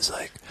bushes.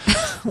 Like,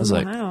 I was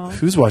Wow. like,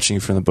 who's watching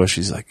you from the bush?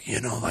 He's like, you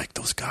know, like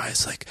those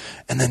guys. Like,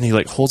 and then he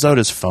like holds out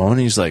his phone,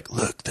 and he's like,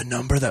 look, the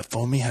number that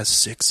phoned me has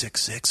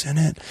 666 in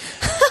it.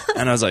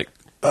 And I was like,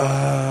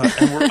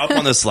 and we're up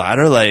on this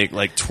ladder,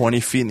 like 20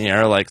 feet in the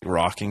air, like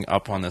rocking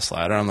up on this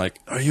ladder. I'm like,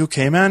 are you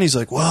okay, man? He's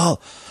like,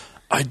 well,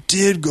 I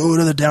did go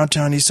to the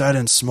downtown east side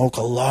and smoke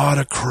a lot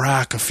of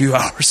crack a few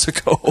hours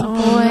ago.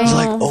 I was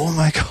like, oh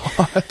my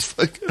God.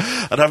 Like,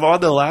 and I'm on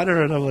the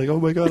ladder, and I'm like,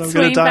 oh my God, I'm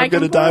going to die, I'm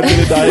going to die, I'm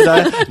going to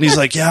die. And he's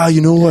like, yeah, you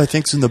know who I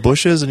think's in the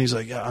bushes? And he's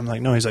like, yeah. I'm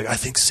like, no. He's like, I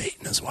think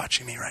Satan is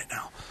watching me right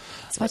now.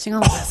 It's watching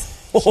all of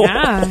us.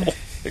 yeah.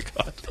 Oh my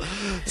God.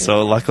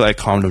 So luckily I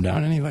calmed him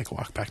down, and he like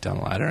walked back down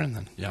the ladder, and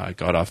then yeah, I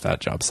got off that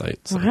job site.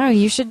 So. Wow,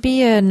 you should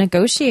be a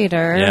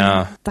negotiator.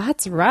 Yeah.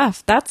 That's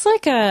rough. That's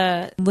like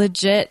a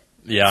legit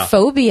Yeah.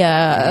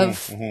 phobia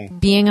of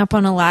being up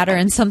on a ladder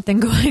and something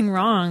going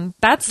wrong.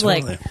 That's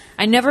Totally. like,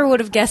 I never would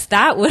have guessed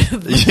that would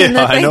have been Yeah,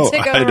 the I thing know, to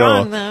go I know.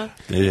 wrong, though.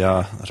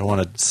 Yeah, I don't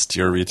want to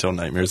steer retail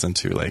nightmares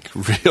into like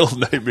real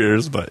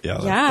nightmares, but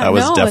yeah, Yeah, that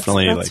was no,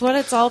 definitely that's like what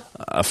it's all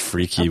a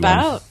freaky one.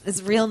 about,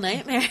 is real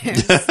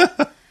nightmares.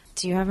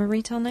 Do you have a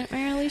retail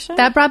nightmare, Alicia?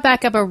 That brought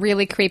back up a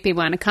really creepy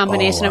one, a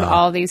combination of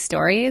all these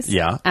stories.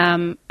 Yeah.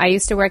 I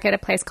used to work at a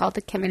place called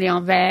the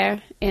Chameleon Vert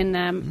in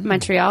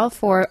Montreal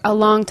for a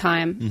long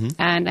time,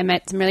 and I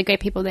met some really great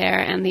people there,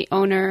 and the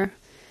owner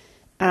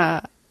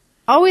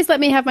always let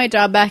me have my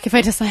job back if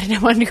I decided I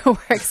wanted to go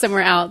work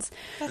somewhere else.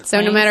 That's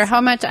No nice. matter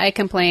how much I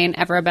complain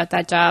ever about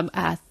that job,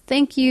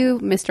 thank you,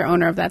 Mr.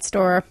 Owner of that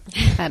store.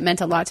 That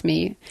meant a lot to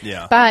me.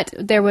 Yeah. But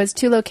there was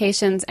 2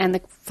 locations, and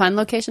the fun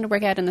location to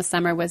work at in the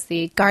summer was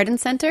the garden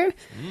center.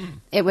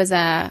 It was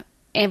I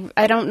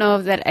don't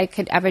know that I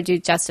could ever do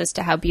justice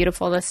to how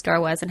beautiful this store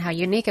was and how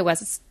unique it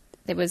was.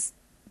 It was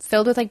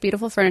filled with like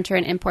beautiful furniture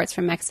and imports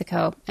from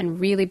Mexico and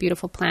really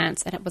beautiful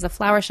plants, and it was a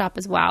flower shop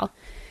as well.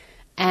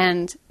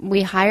 And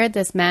we hired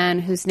this man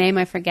whose name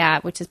I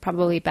forget, which is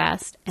probably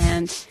best.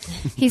 And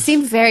he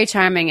seemed very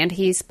charming, and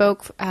he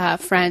spoke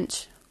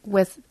French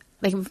with,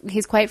 like,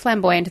 he's quite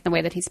flamboyant in the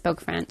way that he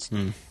spoke French,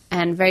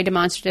 and very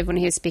demonstrative when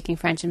he was speaking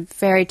French, and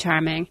very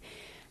charming.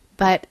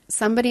 But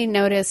somebody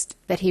noticed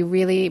that he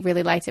really,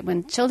 really liked it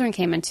when children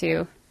came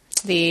into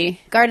the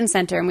garden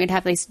center, and we'd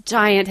have these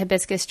giant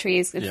hibiscus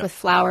trees with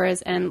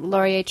flowers and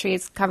laurier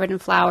trees covered in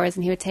flowers,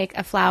 and he would take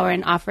a flower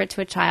and offer it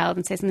to a child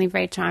and say something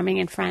very charming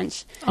in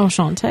French.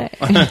 Enchanté.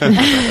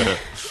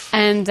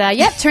 And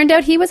turned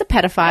out he was a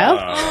pedophile.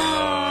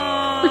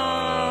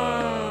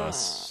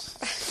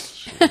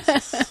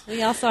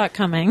 We all saw it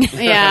coming.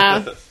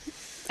 Yeah.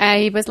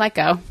 He was let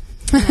go.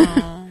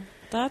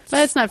 But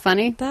it's not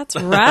funny. That's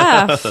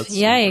rough. That's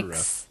Yikes.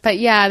 rough. But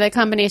yeah, the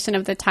combination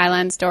of the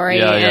Thailand story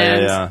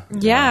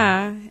and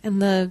Yeah, and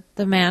the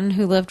man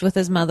who lived with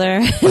his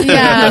mother.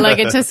 yeah, like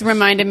it just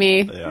reminded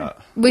me. Yeah.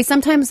 We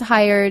sometimes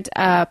hired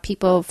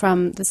people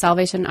from the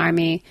Salvation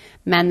Army,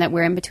 men that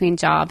were in between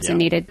jobs and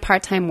needed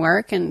part-time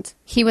work, and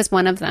he was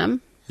one of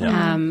them.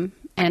 Yeah.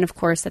 And of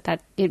course,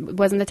 that it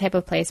wasn't the type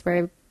of place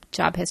where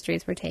job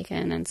histories were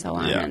taken and so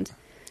on. Yeah. And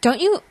Don't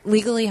you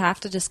legally have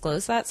to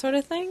disclose that sort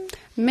of thing?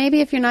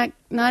 maybe if you're not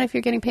if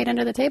you're getting paid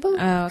under the table.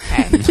 Oh,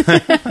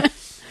 okay.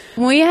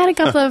 We had a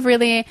couple of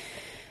really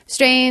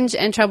strange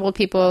and troubled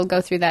people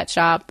go through that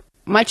shop,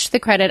 much to the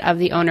credit of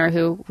the owner,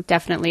 who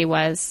definitely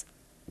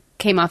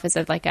came off as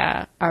a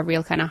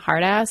real kind of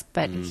hard ass,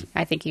 but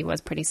I think he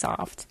was pretty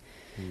soft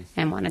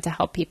and wanted to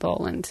help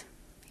people, and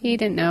he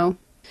didn't know.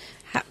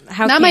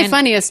 How Not my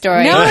funniest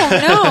story.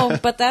 No,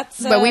 but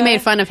that's... But we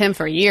made fun of him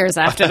for years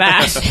after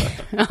that.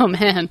 Oh,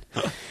 man.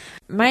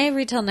 My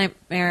retail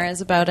nightmare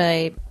is about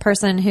a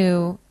person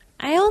who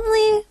I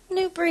only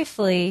knew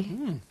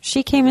briefly.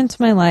 She came into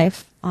my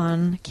life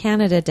on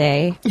Canada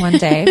Day one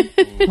day,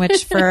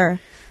 which for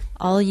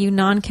all you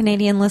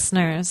non-Canadian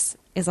listeners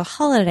is a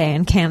holiday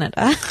in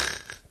Canada.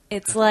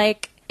 It's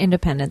like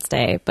Independence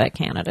Day, but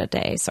Canada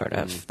Day, sort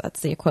of.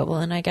 That's the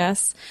equivalent, I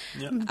guess.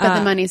 But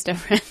the money's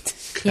different.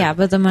 Yeah,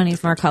 but the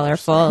money's more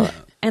colorful.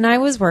 And I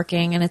was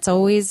working, and it's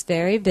always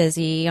very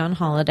busy on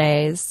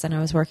holidays, and I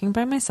was working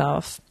by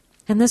myself.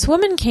 And this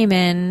woman came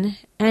in,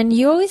 and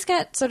you always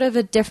get sort of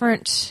a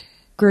different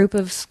group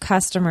of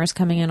customers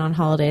coming in on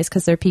holidays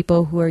because they're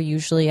people who are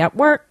usually at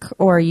work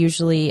or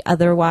usually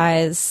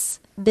otherwise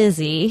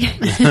busy.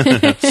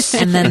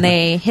 And then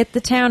they hit the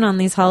town on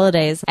these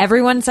holidays.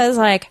 Everyone says,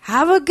 like,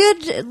 have a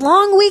good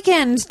long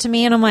weekend to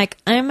me. And I'm like,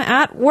 I'm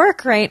at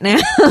work right now.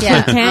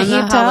 Yeah, Can't on the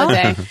you tell?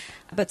 holiday.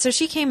 But so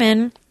she came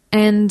in,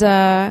 and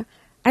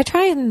I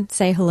try and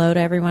say hello to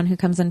everyone who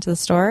comes into the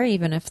store,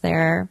 even if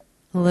they're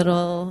a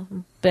little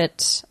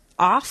bit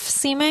off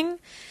seeming.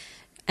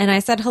 And I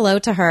said hello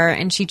to her,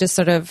 and she just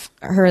sort of,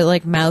 her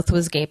like mouth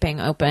was gaping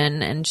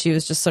open, and she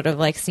was just sort of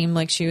like, seemed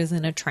like she was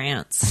in a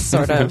trance,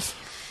 sort of.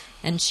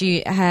 And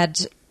she had,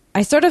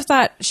 I sort of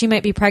thought she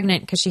might be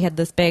pregnant because she had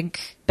this big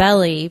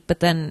belly, but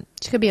then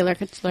She could be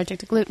allergic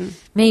to gluten.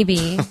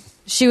 maybe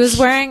she was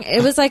wearing,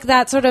 it was like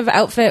that sort of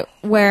outfit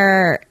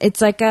where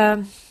it's like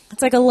a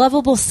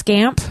lovable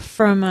scamp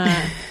from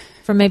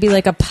maybe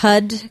like a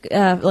Pud,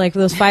 like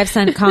those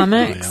 5-cent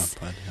comics.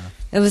 But,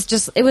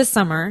 It was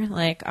summer,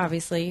 like,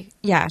 obviously.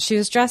 Yeah, she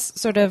was dressed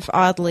sort of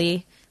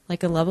oddly,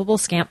 like a lovable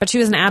scamp, but she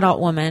was an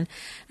adult woman.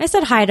 I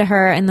said hi to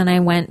her, and then I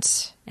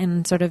went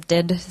and sort of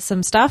did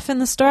some stuff in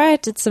the store. I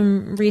did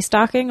some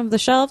restocking of the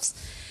shelves.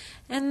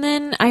 And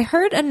then I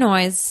heard a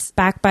noise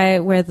back by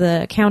where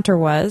the counter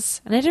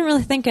was, and I didn't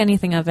really think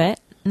anything of it.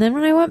 And then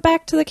when I went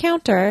back to the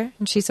counter,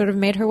 and she sort of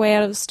made her way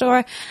out of the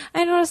store,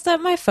 I noticed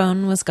that my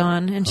phone was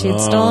gone, and she had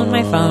stolen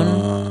my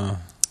phone.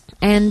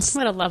 And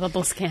What a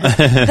lovable scam.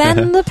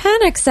 then the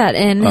panic set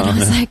in, and I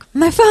was like,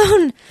 my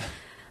phone!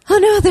 Oh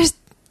no, there's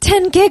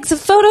 10 gigs of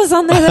photos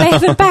on there that I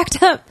haven't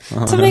backed up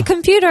to my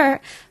computer.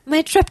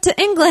 My trip to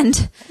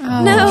England.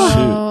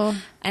 No.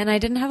 And I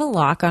didn't have a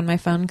lock on my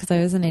phone because I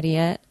was an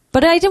idiot.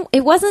 But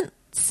it wasn't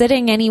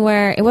sitting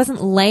anywhere. It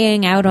wasn't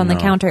laying out on the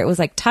counter. It was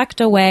like tucked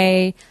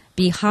away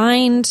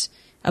behind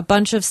a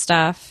bunch of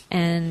stuff.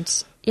 And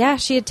yeah,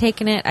 she had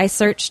taken it. I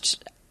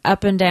searched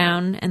up and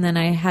down, and then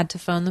I had to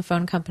phone the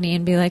phone company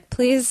and be like,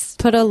 please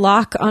put a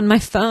lock on my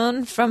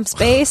phone from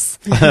space.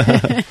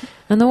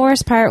 And the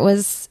worst part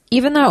was,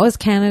 even though it was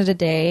Canada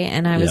Day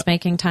and I was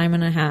making time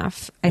and a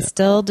half, I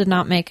still did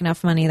not make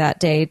enough money that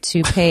day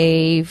to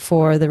pay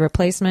for the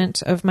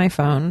replacement of my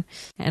phone.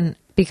 And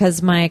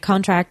because my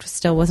contract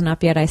still wasn't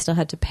up yet, I still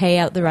had to pay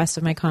out the rest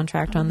of my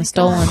contract on the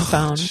stolen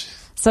phone.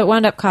 So it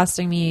wound up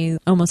costing me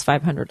almost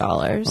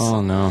 $500.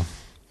 oh no.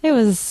 It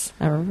was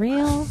a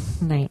real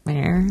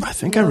nightmare. I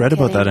think I read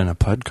about that in a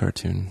Pud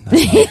cartoon.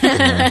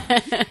 Yeah,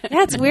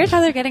 it's weird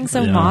how they're getting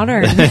so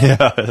modern.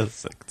 Yeah,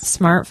 it's like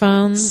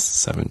Smartphones.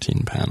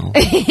 17 panel.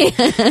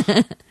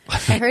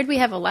 I heard we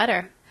have a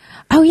letter.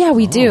 Oh, yeah,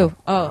 we do.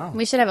 Oh,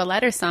 We should have a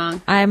letter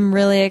song. I'm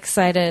really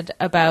excited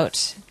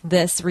about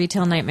this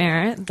retail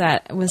nightmare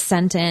that was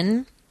sent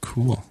in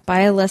Cool.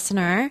 by a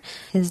listener.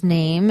 His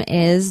name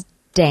is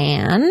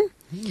Dan.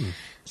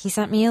 He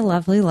sent me a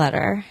lovely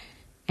letter,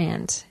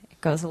 and it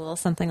goes a little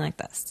something like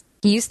this.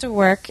 He used to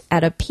work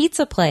at a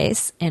pizza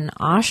place in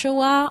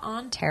Oshawa,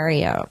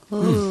 Ontario.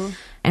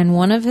 And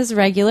one of his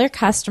regular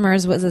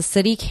customers was a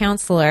city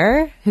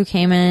councillor who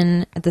came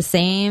in at the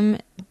same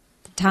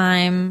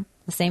time,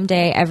 the same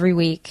day every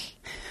week.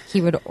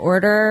 He would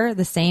order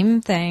the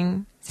same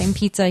thing, same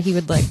pizza. He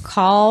would like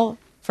call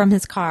from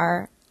his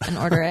car and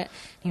order it.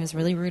 He was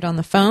really rude on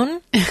the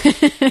phone.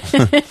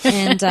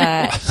 And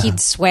he'd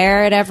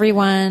swear at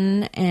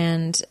everyone.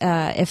 And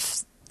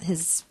if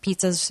his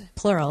pizzas,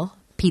 plural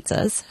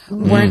pizzas,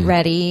 weren't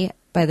ready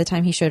by the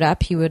time he showed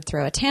up, he would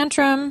throw a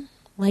tantrum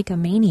like a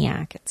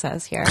maniac, it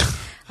says here.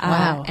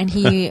 Wow. And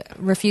he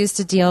refused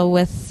to deal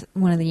with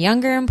one of the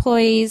younger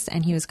employees,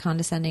 and he was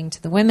condescending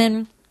to the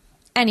women.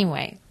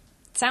 Anyway,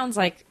 sounds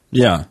like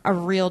a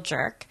real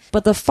jerk.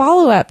 But the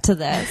follow-up to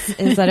this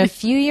is that a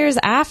few years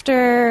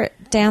after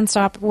Dan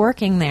stopped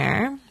working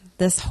there,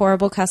 this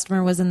horrible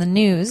customer was in the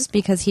news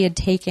because he had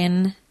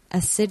taken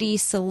a city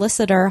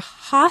solicitor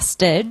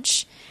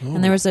hostage,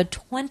 and there was a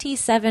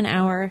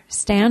 27-hour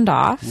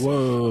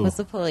standoff with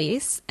the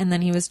police, and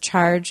then he was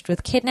charged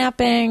with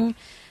kidnapping,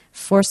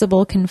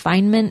 forcible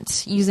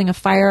confinement, using a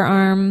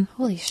firearm.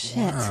 Holy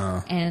shit.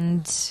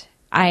 And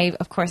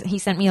of course, he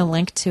sent me a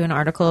link to an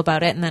article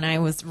about it, and then I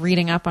was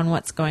reading up on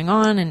what's going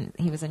on, and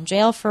he was in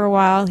jail for a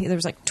while. There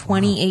was like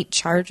 28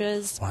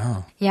 charges.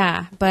 Wow.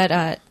 Yeah,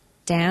 but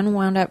Dan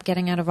wound up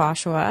getting out of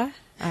Oshawa,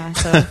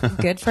 so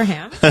good for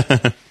him.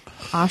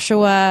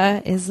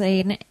 Oshawa is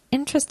an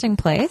interesting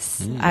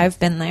place. I've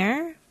been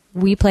there.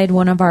 We played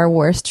one of our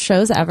worst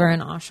shows ever in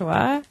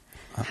Oshawa.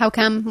 How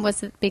come?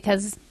 Was it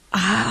because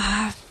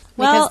Well,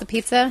 because the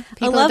pizza?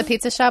 People at the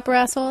pizza shop were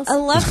assholes? A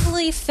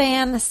lovely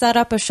fan set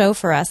up a show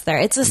for us there.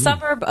 It's a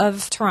suburb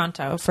of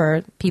Toronto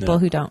for people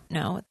who don't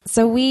know.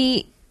 So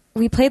we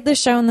played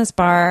this show in this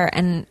bar,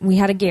 and we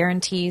had a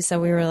guarantee, so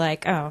we were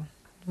like, oh,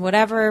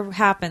 whatever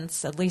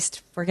happens, at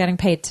least we're getting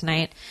paid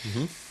tonight.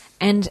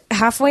 And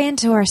halfway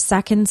into our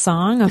second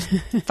song, a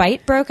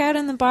fight broke out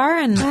in the bar.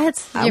 And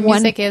Your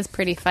music is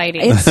pretty fighty.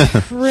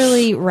 It's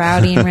really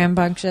rowdy and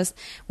rambunctious.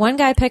 One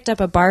guy picked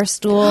up a bar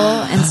stool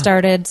and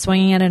started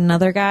swinging at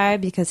another guy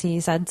because he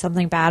said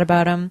something bad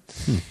about him.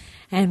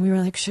 And we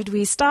were like, should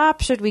we stop?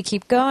 Should we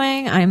keep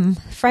going? I'm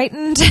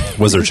frightened.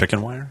 Was there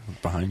chicken wire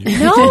behind you?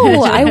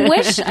 No,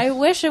 I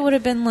wish it would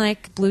have been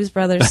like Blues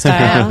Brothers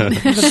style,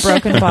 the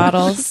broken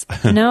bottles.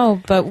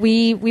 No, but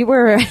we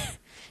were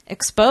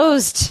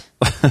exposed.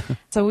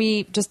 So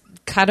we just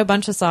cut a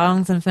bunch of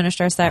songs and finished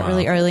our set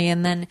really early.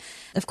 And then,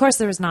 of course,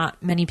 there was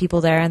not many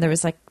people there. And there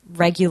was like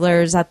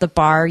regulars at the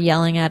bar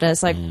yelling at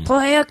us, like,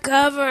 play a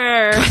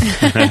cover.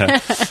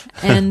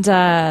 And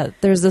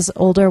there's this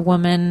older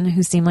woman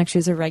who seemed like she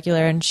was a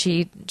regular, and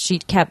she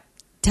kept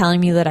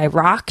telling me that I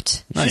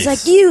rocked. She's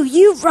like,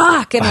 you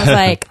rock. And I was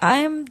like,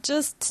 I'm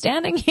just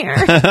standing here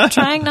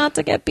trying not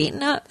to get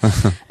beaten up.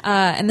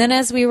 And then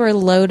as we were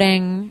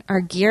loading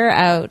our gear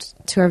out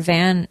to our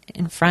van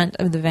in front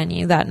of the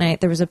venue that night,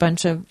 there was a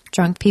bunch of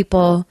drunk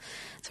people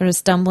sort of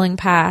stumbling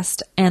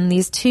past, and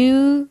these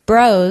two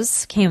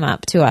bros came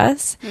up to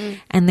us,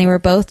 and they were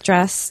both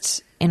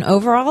dressed in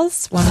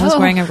overalls. One was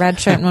wearing a red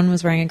shirt and one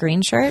was wearing a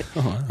green shirt,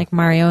 like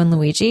Mario and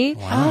Luigi.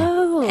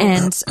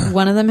 And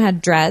one of them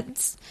had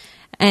dreads.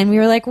 And we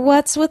were like,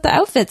 what's with the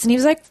outfits? And he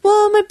was like,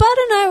 well, my bud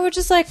and I were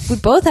just like, we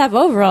both have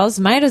overalls,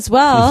 might as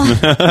well.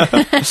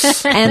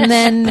 And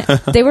then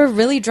they were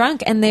really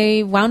drunk, and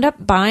they wound up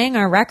buying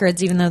our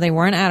records even though they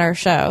weren't at our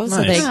show.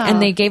 So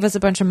they gave us a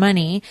bunch of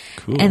money.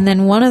 Cool. And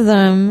then one of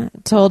them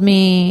told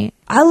me,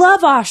 I love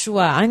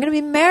Oshawa. I'm going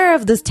to be mayor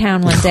of this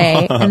town one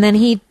day. And then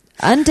he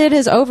undid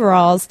his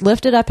overalls,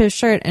 lifted up his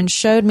shirt, and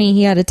showed me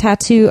he had a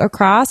tattoo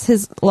across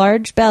his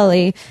large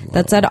belly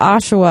that said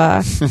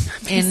Oshawa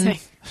in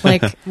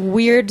like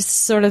weird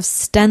sort of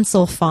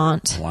stencil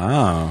font.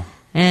 Wow.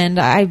 And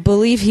I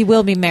believe he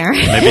will be mayor.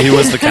 Maybe he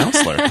was the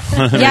counselor.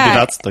 Maybe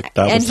that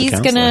and he's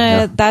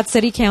that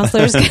city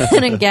councilor's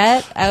gonna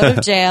get out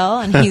of jail,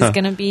 and he's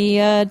gonna be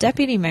a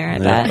deputy mayor, I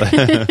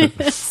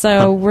bet.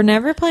 So we're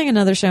never playing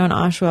another show in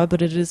Oshawa,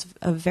 but it is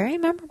a very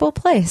memorable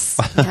place.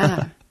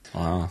 Yeah.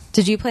 Wow.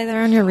 Did you play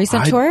there on your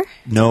recent tour?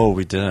 No,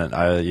 we didn't.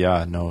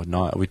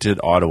 We did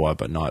Ottawa,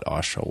 but not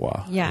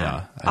Oshawa.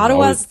 Yeah.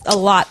 Ottawa's a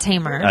lot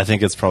tamer. I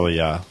think it's probably,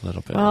 a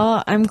little bit.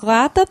 Well, I'm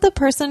glad that the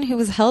person who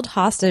was held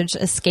hostage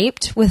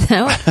escaped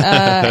without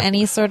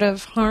any sort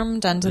of harm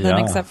done to them,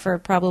 except for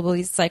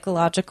probably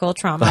psychological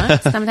trauma.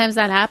 Sometimes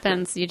that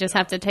happens. You just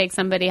have to take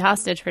somebody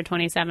hostage for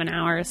 27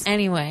 hours.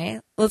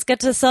 Anyway, let's get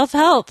to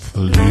self-help.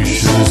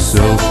 Alicia's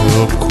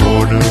Self-Help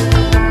Corner.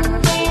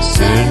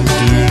 Send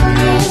in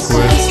your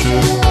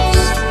questions.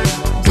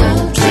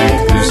 Don't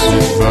take this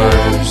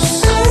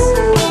advice.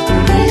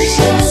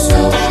 Alicia's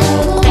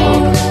Self-Help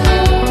Corner.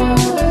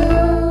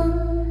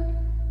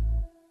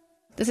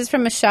 This is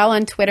from Michelle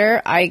on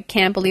Twitter. I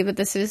can't believe that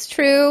this is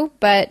true,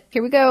 but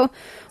here we go.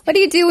 What do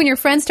you do when your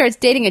friend starts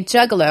dating a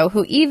juggalo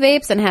who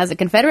e-vapes and has a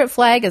Confederate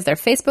flag as their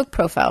Facebook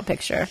profile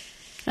picture?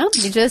 Well,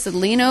 you just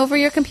lean over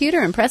your computer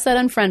and press that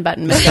unfriend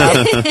button,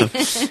 Michelle.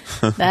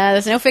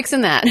 There's no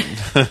fixing that.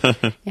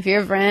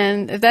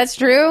 If that's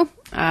true,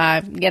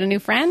 get a new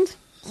friend.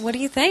 What do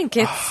you think?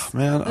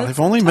 Man, I've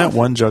only met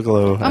one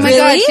juggalo. Oh my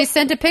God, she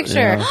sent a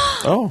picture. Yeah.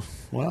 Oh,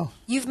 wow.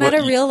 You've met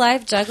a real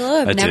life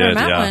juggalo? I've never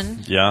met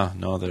one. Yeah,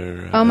 no,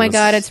 they're... Oh my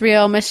God, it's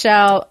real.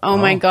 Michelle, oh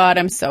my God,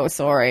 I'm so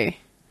sorry.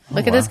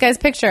 Look at this guy's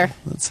picture.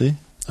 Let's see.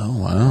 Oh,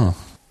 wow.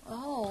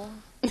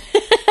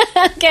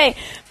 Okay,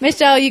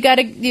 Michelle, you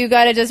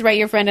gotta just write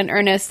your friend an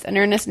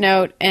earnest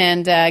note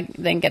and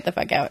then get the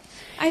fuck out.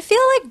 I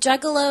feel like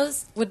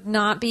juggalos would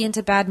not be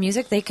into bad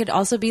music. They could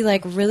also be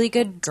like really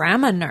good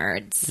drama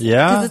nerds.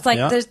 Yeah, because it's like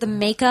yeah. there's the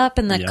makeup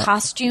and the Yeah.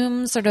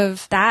 costume, sort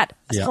of that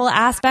Yeah. whole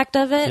aspect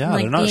of it. Yeah, and,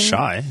 like, they're not being-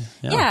 shy.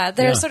 Yeah,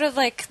 they're sort of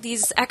like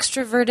these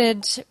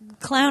extroverted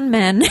clown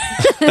men.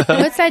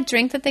 What's that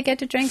drink that they get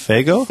to drink?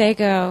 Fago?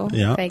 Fago.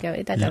 Yeah.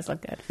 Fago. That does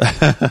look good.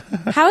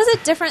 How is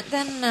it different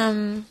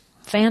than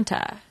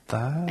Fanta?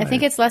 I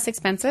think it's less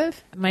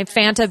expensive. My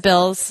Fanta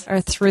bills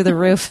are through the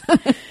roof.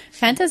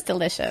 Fanta's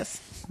delicious.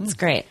 It's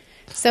great.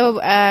 So,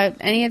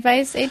 any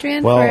advice,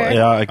 Adrian? Well, for-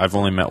 yeah, I've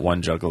only met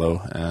one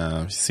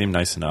juggalo. He seemed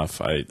nice enough.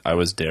 I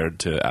was dared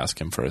to ask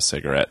him for a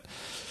cigarette.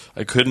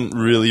 I couldn't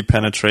really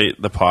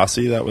penetrate the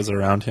posse that was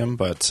around him,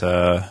 but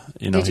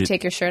Did you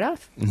take your shirt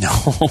off? No,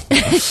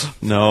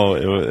 no.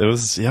 It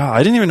was yeah. I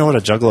didn't even know what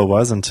a juggalo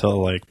was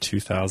until like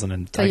 2000.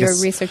 And So I you were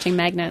guess- researching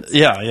magnets.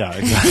 Yeah,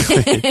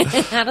 exactly.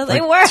 How do they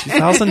Like work?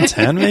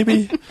 2010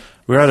 maybe.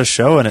 We were at a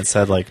show and it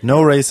said like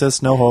no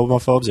racists, no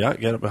homophobes. Yeah,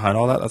 get it behind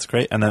all that. That's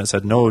great. And then it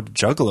said no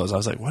juggalos. I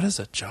was like, what is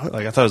a juggle?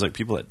 Like I thought it was like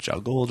people that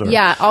juggled. Or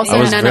Yeah, also I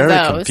was none of very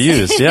those.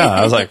 confused. Yeah,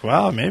 I was like,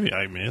 well, maybe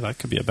that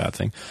could be a bad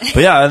thing. But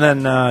yeah, and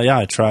then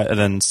I tried. And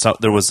then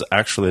there was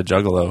actually a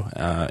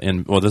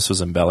juggalo this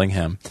was in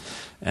Bellingham.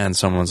 And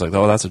someone was like,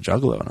 "Oh, that's a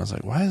juggalo," and I was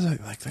like, "Why is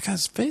it like that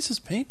guy's face is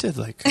painted?"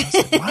 Like, I was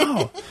like,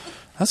 "Wow,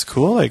 that's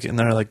cool." Like, and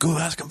they're like, "Go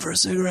ask him for a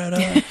cigarette."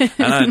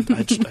 And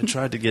I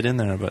tried to get in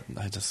there, but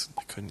I just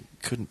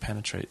couldn't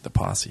penetrate the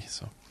posse.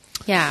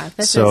 Yeah,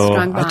 that's a So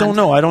strong bond. I don't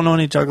know. I don't know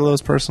any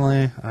juggalos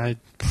personally.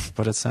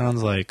 But it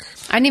sounds like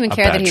I didn't even a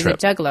care that bad he's trip. a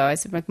juggalo. I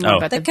was more Oh.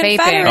 about the, The vaping.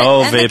 Confederate-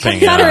 Oh, and the vaping,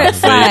 Confederate yeah,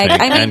 flag. vaping.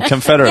 I mean, And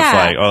Confederate yeah.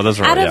 flag. Oh, those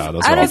were Out of- yeah,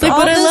 those out were of all all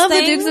bad. But I those love the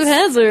things- Dukes of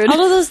Hazzard. Out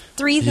of those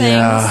three things,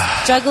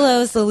 Yeah.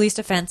 Juggalo is the least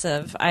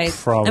offensive. I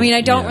mean,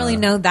 I don't yeah. really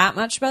know that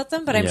much about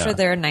them, but I'm Yeah. sure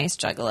there are nice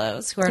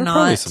juggalos who are There are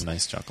probably not some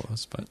nice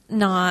juggalos, but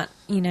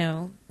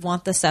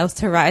want the South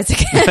to rise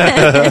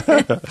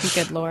again.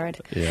 Good Lord.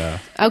 yeah.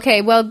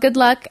 Okay, well, good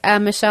luck,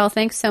 Michelle.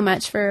 Thanks so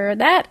much for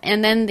that.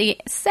 And then the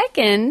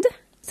second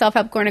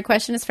self-help corner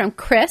question is from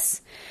Chris.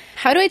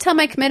 How do I tell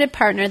my committed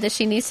partner that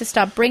she needs to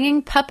stop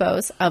bringing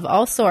puppos of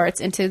all sorts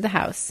into the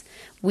house?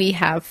 We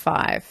have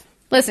 5.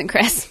 Listen,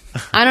 Chris,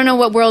 I don't know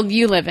what world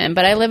you live in,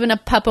 but I live in a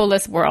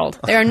puppo-less world.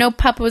 There are no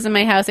puppos in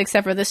my house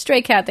except for the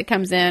stray cat that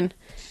comes in,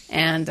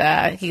 and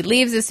he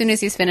leaves as soon as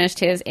he's finished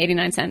his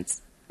 89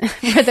 cents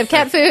worth of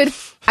cat food.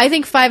 I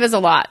think 5 is a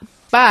lot,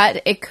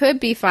 but it could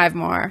be 5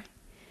 more.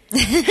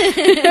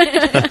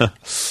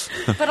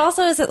 But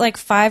also, is it like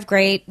 5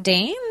 Great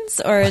Danes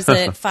or is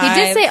it 5?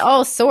 He did say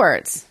all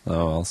sorts.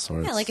 Oh, all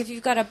sorts. Yeah, like if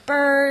you've got a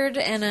bird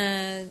and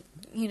a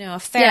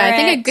ferret. Yeah, I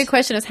think a good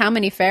question is how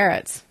many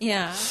ferrets?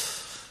 Yeah.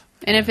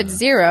 And if it's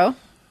 0,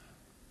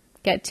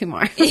 get 2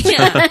 more.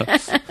 Yeah.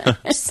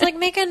 Just like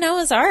make a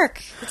Noah's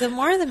Ark. The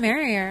more the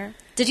merrier.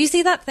 Did you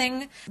see that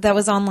thing that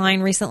was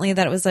online recently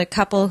that it was a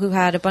couple who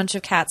had a bunch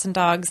of cats and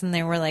dogs and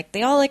they were like,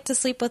 they all like to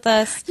sleep with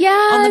us on the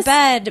Yes.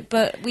 bed,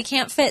 but we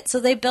can't fit. So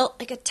they built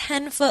like a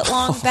 10-foot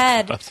long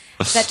bed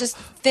that just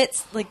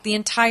fits like the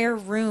entire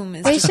room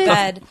is They just should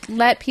bed.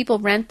 let people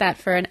rent that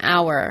for an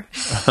hour.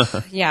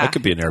 Yeah. That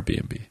could be an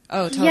Airbnb.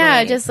 Oh, totally.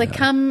 Yeah, just like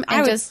come I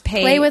and would just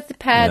pay- play with the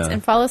pets Yeah.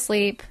 and fall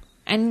asleep.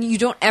 And you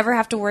don't ever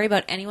have to worry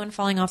about anyone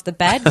falling off the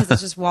bed because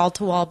it's just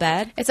wall-to-wall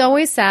bed. It's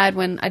always sad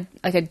when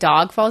a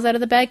dog falls out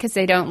of the bed because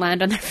they don't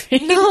land on their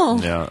feet. No.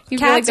 Yeah. You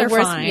feel Cats the are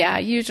worst- fine. Yeah,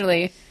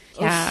 usually.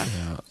 Yeah.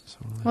 Yeah.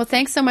 Well,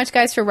 thanks so much,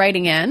 guys, for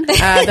writing in. Those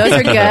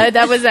are good.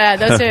 Those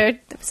are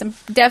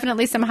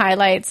definitely some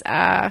highlights.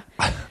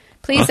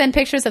 Please send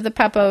pictures of the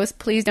puppos.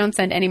 Please don't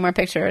send any more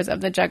pictures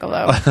of the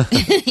juggalo.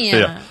 Yeah.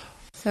 Yeah.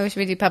 So should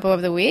we do puppo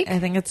of the week? I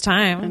think it's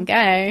time.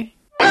 Okay.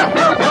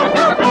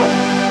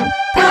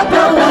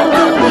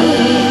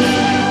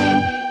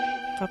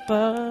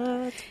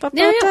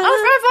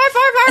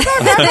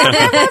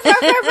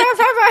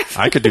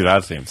 I could do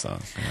that theme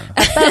song.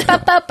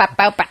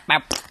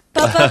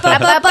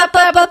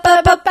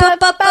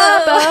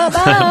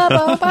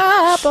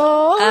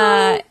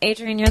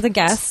 Adrian, you're the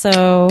guest,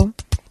 so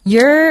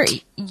your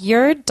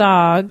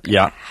dog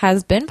Yeah.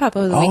 has been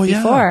Puppo of the Oh, week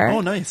yeah. before.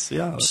 Oh, nice.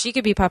 Yeah. She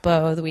could be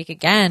Puppo of the week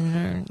again,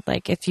 or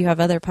like if you have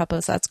other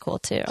Puppos, that's cool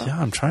too. Yeah,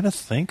 I'm trying to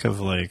think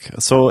of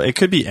so it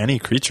could be any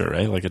creature,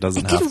 right? Like it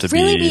doesn't It have could to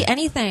really be. be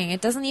anything.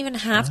 It doesn't even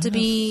have to I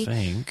be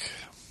think.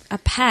 a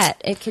pet.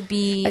 It could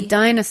be A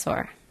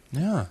dinosaur.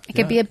 Yeah. It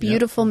could be a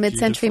beautiful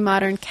mid-century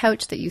modern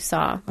couch that you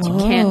saw that you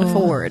can't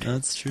afford.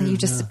 That's true. you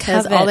just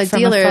Because covet all the from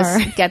dealers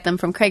afar. get them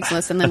from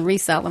Craigslist and then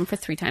resell them for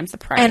 3 times the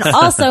price. And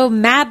also,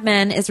 Mad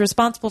Men is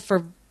responsible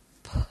for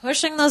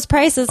pushing those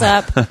prices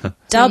up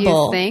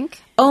double. You think?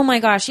 Oh my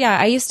gosh, yeah.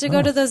 I used to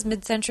go to those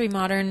mid-century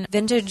modern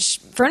vintage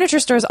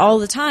furniture stores all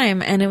the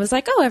time, and it was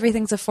like, oh,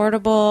 everything's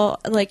affordable.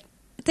 Like,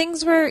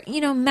 things were,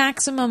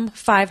 maximum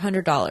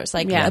 $500.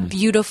 Like, Yeah. a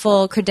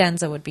beautiful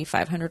credenza would be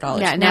 $500.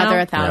 Yeah, now they're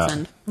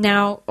 1,000.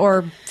 Now,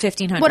 or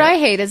 $1,500. What I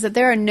hate is that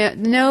there are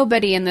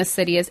nobody in this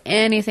city is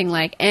anything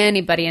like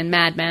anybody in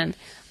Mad Men.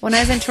 When I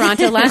was in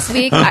Toronto last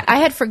week, I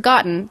had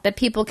forgotten that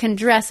people can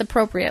dress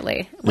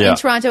appropriately. Yeah. In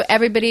Toronto,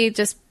 everybody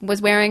just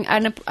was wearing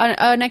an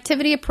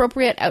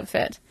activity-appropriate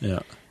outfit. Yeah.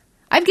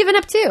 I've given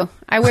up, too.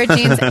 I wear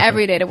jeans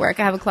every day to work.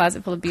 I have a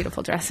closet full of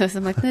beautiful dresses.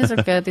 I'm like, these are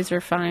good. These are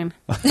fine.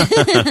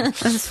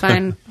 This is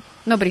fine.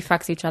 Nobody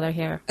fucks each other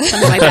here.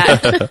 Something like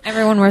that.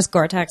 Everyone wears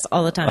Gore-Tex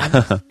all the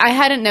time. I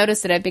hadn't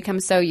noticed it. I'd become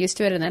so used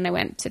to it. And then I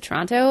went to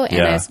Toronto,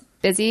 and I was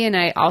busy, and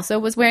I also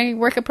was wearing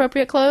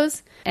work-appropriate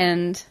clothes.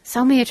 And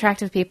so many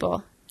attractive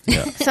people.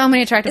 Yeah. So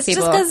many attractive It's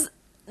people. just because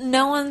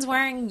no one's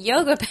wearing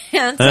yoga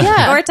pants Yeah.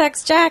 and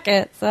Gore-Tex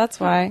jackets. That's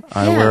why.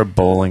 I wear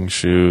bowling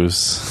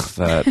shoes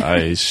that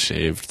I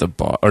shaved the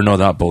or no,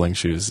 not bowling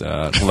shoes.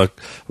 Look,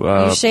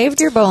 You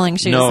shaved your bowling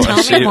shoes. no, Tell I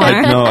me shaved,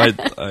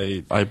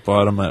 more. I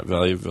bought them at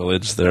Value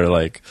Village. They're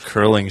like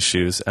curling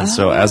shoes, and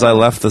so as I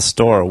left the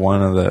store,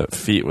 one of the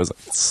feet was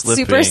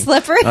slipping. Super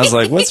slippery. I was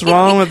like, "What's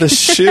wrong with the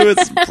shoe?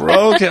 It's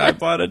broken. I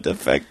bought a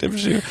defective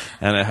shoe,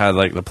 and it had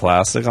like the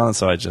plastic on it,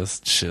 so I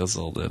just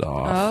chiseled it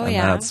off. Oh, and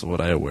yeah. that's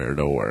what I wear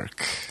to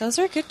work. Those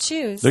are good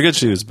shoes. They're good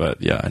shoes, but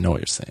yeah, I know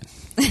what you're saying.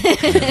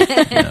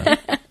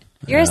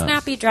 You're a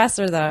snappy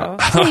dresser, though.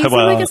 You seem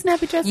Well, like a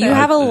snappy dresser. You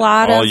have a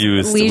lot All of you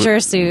is- leisure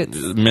suits.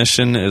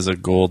 Mission is a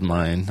gold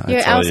mine. I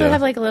You tell also you.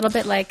 have like a little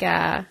bit like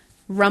a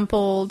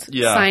rumpled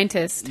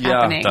scientist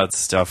happening.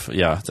 That's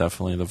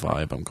definitely the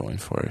vibe I'm going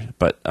for.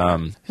 But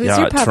Who's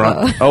your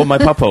puppo? Oh, my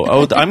puppo.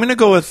 Oh, I'm going to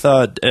go with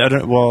I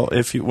don't, well,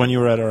 when you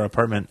were at our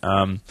apartment,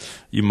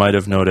 you might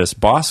have noticed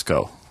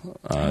Bosco.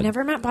 I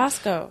never met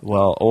Bosco.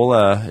 Well,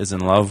 Ola is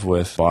in love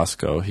with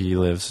Bosco. He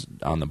lives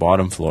on the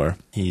bottom floor.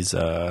 He's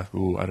I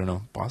don't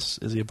know,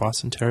 is he a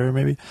Boston Terrier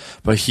maybe?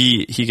 But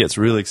he gets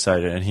really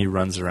excited and he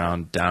runs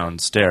around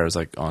downstairs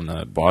like on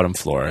the bottom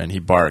floor and he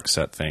barks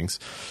at things,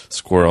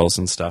 squirrels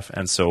and stuff.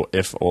 And so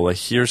if Ola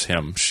hears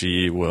him,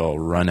 she will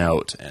run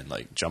out and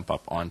like jump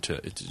up onto.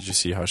 Did you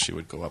see how she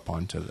would go up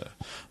onto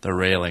the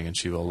railing and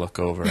she will look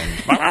over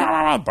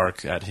and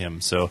bark at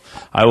him? So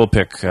I'll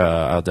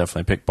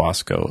definitely pick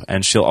Bosco,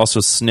 and she'll also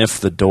sniff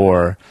the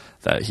door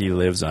that he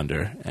lives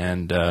under,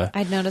 and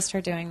I'd noticed her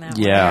doing that.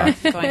 Yeah. When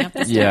we were going up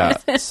the stairs.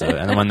 yeah. So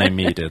and when they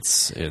meet,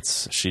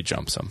 it's she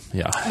jumps him.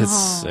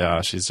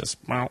 Yeah, she's just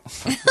right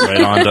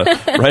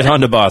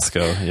onto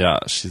Bosco. Yeah,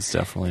 she's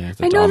definitely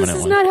the I know dominant this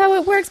is one. not how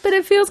it works, but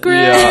it feels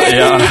great.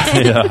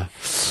 Yeah.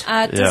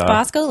 Does Yeah.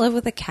 Bosco live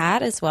with a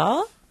cat as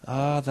well?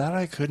 That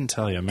I couldn't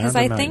tell you. Because Amanda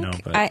I might think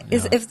know, but,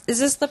 is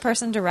this the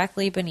person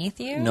directly beneath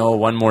you? no,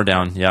 one more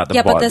down. Yeah,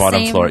 Yeah, but the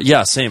bottom same- floor.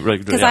 Yeah, same.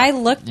 Because I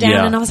looked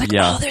down and I was like,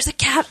 oh, there's a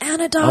cat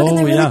and a dog, and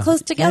they're really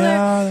close together.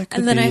 Yeah, that could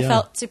and then be, I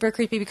felt super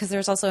creepy because there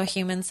was also a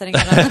human sitting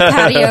out on the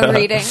patio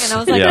reading, and I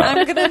was like, Yeah.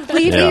 I'm going to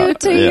leave Yeah. you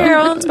to Yeah. your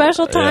own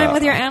special time Yeah.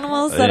 with your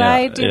animals that Yeah.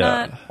 I do Yeah.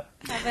 not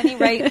have any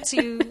right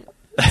to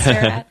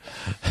stare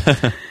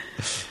at.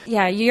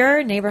 Yeah,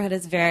 your neighborhood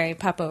is very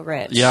puppo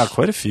rich. Yeah,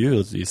 quite a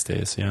few these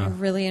days. I Yeah.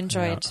 really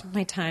enjoyed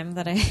my time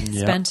that I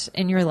spent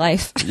in your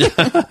life.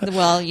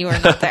 Well, you were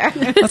not there.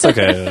 That's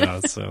okay.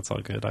 That's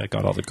all good. I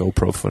got all the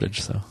GoPro footage,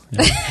 so.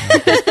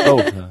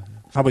 Yeah.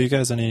 How about you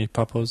guys? Any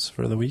puppos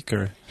for the week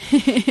or?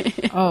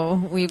 Oh,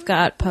 we've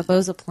got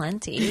puppos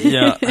aplenty.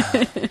 Yeah,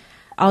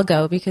 I'll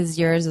go because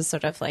yours is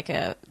sort of like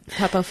a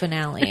puppo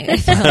finale.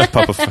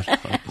 puppo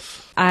foot.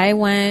 I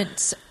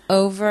went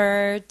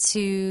over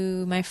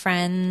to my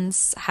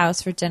friend's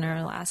house for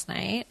dinner last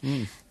night.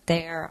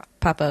 They're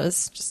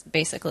puppos, just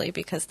basically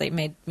because they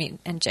made me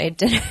and Jade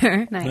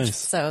dinner. Nice.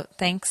 So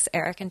thanks,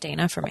 Eric and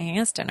Dana, for making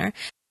us dinner.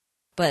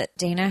 But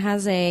Dana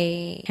has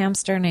a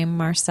hamster named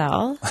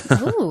Marcel,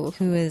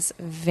 who is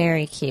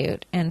very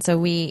cute. And so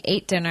we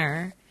ate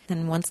dinner,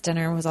 and once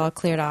dinner was all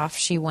cleared off,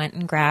 she went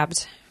and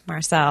grabbed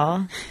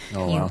Marcel.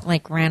 Oh, He wow.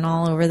 ran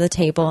all over the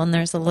table, and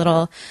there's a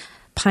little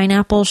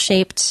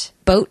pineapple-shaped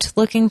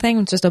boat-looking thing,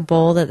 it's just a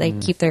bowl that they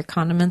keep their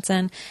condiments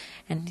in.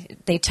 And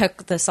they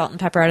took the salt and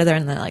pepper out of there,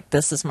 and they're like,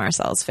 this is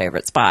Marcel's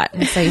favorite spot.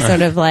 And so he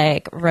sort of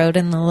like rode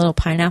in the little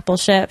pineapple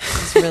ship.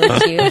 It was really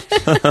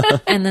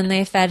cute. And then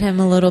they fed him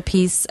a little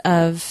piece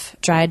of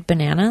dried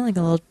banana, like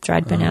a little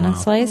dried banana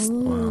slice.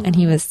 And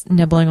he was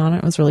nibbling on it.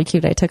 It was really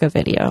cute. I took a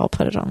video. I'll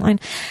put it online.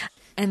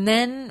 And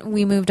then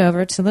we moved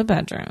over to the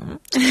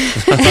bedroom.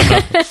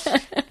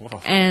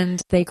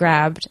 And they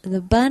grabbed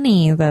the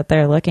bunny that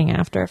they're looking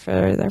after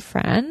for their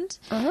friend.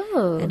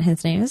 Oh, And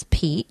his name is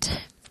Pete.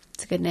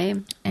 it's a good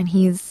name. And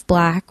he's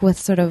black with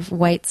sort of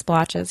white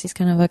splotches. He's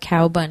kind of a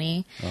cow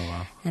bunny. Oh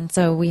wow. And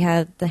so we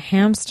had the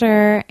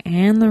hamster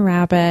and the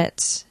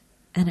rabbit,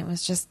 and it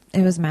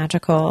was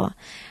magical.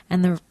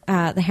 And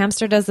the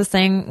hamster does this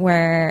thing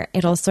where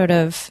it'll sort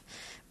of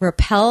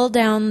rappel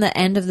down the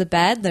end of the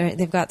bed.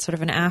 They've got sort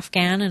of an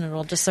Afghan, and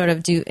it'll just sort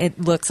of it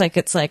looks like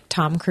it's like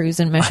Tom Cruise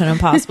in Mission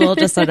Impossible,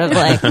 just sort of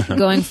like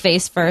going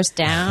face first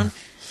down.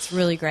 It's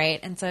really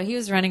great. And so he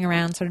was running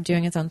around sort of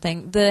doing his own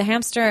thing. The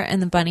hamster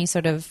and the bunny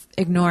sort of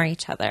ignore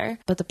each other,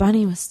 but the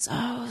bunny was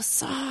so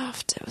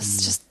soft. It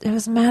was it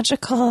was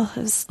magical. It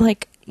was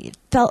like, it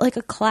felt like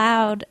a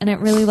cloud, and it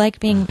really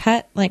liked being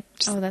pet, like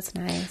just Oh, that's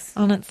nice.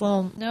 on its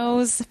little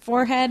nose,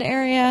 forehead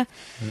area.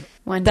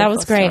 Wonderful That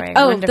was great. story.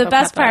 Oh, Wonderful the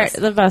best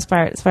Peppos.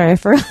 part, sorry, I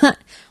forgot,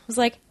 was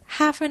like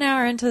half an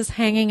hour into us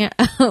hanging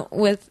out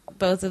with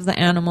both of the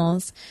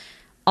animals.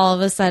 All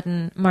of a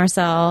sudden,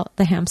 Marcel,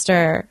 the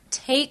hamster,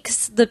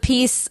 takes the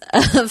piece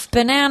of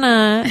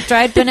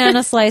dried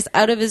banana slice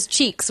out of his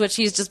cheeks, which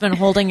he's just been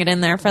holding it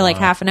in there for like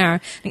half an hour.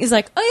 And he's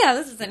like, oh yeah,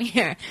 this is in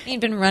here. And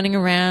he'd been running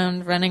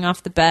around, running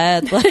off the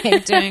bed,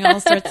 like doing all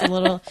sorts of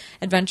little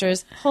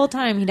adventures. Whole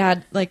time he'd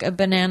had like a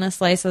banana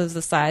slice that was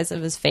the size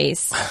of his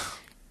face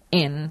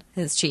in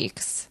his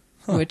cheeks,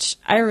 which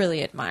I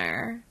really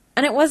admire.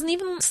 And it wasn't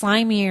even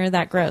slimy or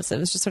that gross. It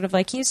was just sort of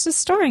like he's just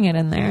storing it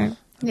in there.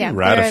 Yeah,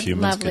 Rad if they're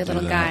humans lovely could do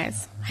little that.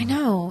 guys. I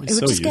know. It's It would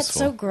so just get useful.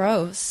 so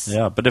gross.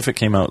 Yeah, but if it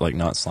came out like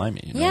not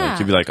slimy, you know, Yeah. like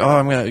you'd be like, "Oh,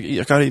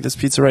 I gotta eat this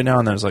pizza right now,"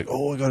 and then it's like,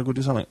 "Oh, I gotta go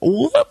do something."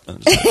 Oh, whoop,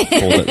 and just like,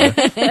 hold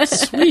it there.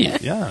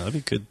 Sweet, yeah, that'd be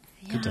good.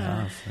 Good to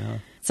Yeah. have. Yeah,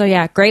 So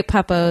yeah, great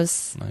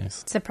puppos.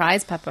 nice.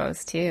 Surprise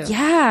Peppos, too.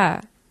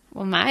 Yeah.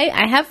 Well,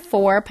 I have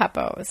 4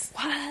 Peppos.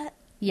 What?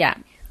 Yeah.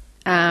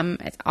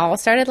 It all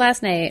started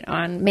last night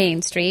on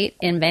Main Street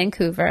in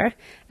Vancouver,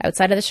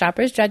 outside of the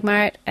Shoppers Drug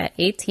Mart at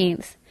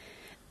 18th,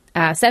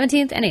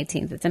 17th and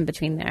 18th. It's in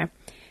between there.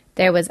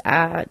 There was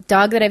a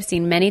dog that I've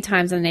seen many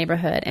times in the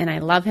neighborhood, and I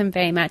love him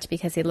very much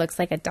because he looks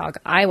like a dog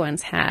I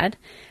once had.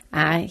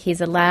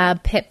 He's a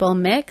lab pit bull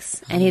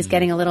mix, and he's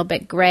getting a little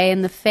bit gray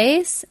in the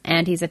face,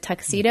 and he's a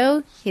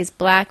tuxedo. He's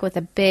black with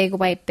a big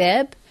white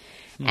bib,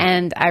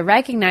 and I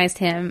recognized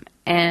him,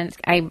 and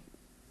I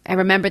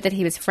remembered that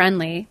he was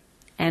friendly,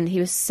 and he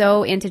was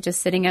so into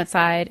just sitting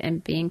outside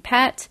and being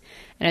pet,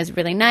 and it was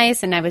really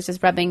nice, and I was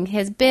just rubbing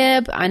his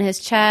bib on his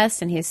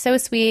chest, and he's so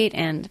sweet,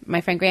 and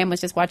my friend Graham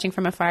was just watching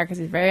from afar because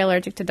he's very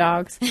allergic to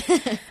dogs.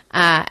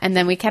 And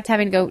then we kept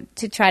having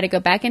to try to go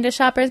back into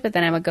Shoppers, but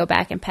then I would go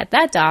back and pet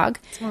that dog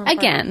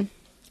again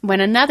when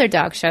another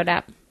dog showed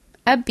up,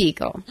 a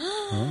beagle.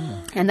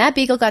 And that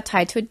beagle got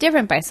tied to a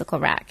different bicycle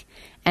rack.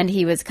 And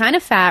he was kind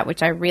of fat,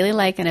 which I really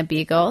like in a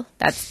beagle.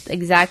 That's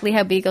exactly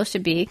how beagles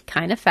should be,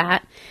 kind of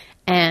fat.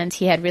 And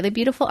he had really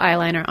beautiful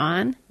eyeliner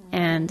on.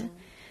 And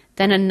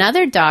then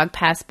another dog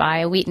passed by,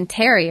 a Wheaten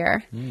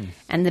Terrier,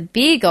 and the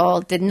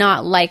beagle did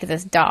not like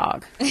this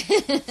dog.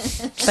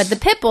 But the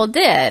pit bull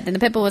did, and the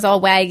pit bull was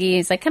all waggy.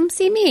 He's like, come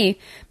see me.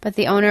 But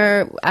the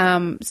owner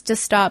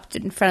just stopped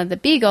in front of the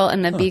beagle,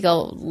 and the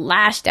beagle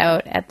lashed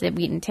out at the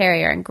Wheaten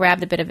Terrier and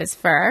grabbed a bit of his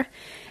fur.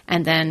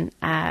 And then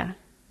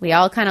we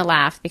all kind of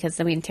laughed because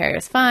the Wheaten Terrier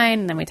was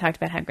fine. And then we talked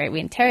about how great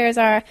Wheaten Terriers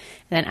are. And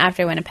then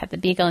after I went and pet the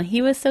beagle, and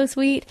he was so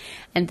sweet.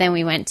 And then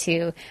we went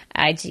to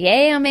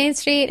IGA on Main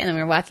Street, and then we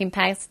were walking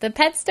past the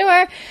pet store,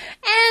 and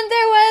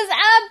there was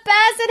a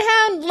Basset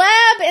Hound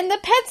Lab in the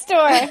pet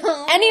store,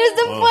 and he was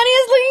the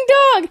funniest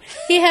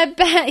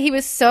looking dog. He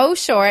was so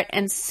short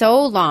and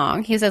so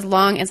long. He was as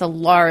long as a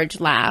large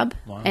lab,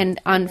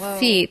 and on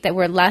feet that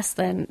were less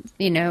than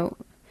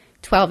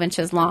 12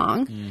 inches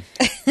long.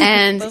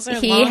 And Those are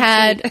he long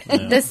had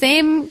the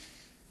same,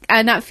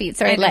 not feet,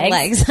 sorry, I know,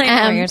 legs. I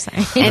know what you're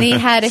saying. And he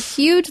had a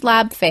huge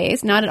lab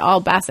face, not at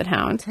all Basset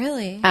Hound.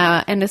 Really?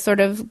 And a sort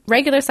of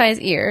regular size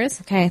ears.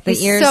 Okay, the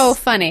He's ears. so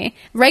funny.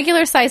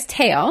 Regular size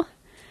tail.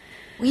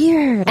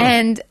 Weird.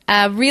 And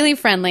really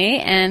friendly.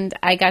 And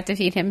I got to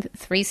feed him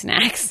 3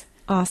 snacks.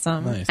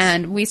 Awesome. Nice.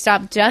 And we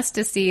stopped just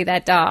to see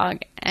that dog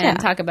and Yeah.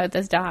 talk about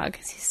this dog.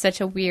 He's such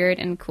a weird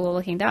and cool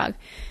looking dog.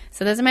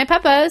 So those are my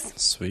puppos.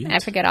 Sweet. I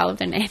forget all of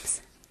their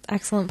names.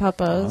 Excellent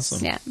puppos.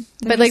 Awesome. Yeah.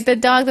 But like the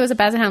dog that was a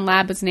Basset Hound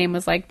Lab, his name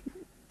was like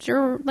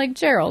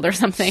Gerald or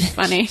something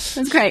funny. It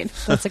was great.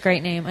 That's a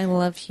great name. I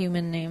love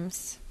human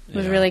names. It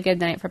was a really good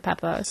night for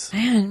puppos.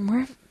 Man,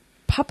 we're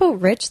puppo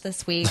rich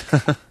this week.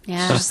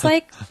 Yeah. Just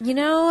like,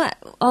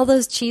 all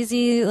those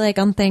cheesy, like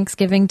on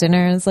Thanksgiving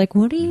dinners, like,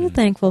 what are you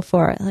thankful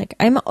for? Like,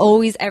 I'm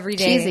always every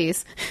day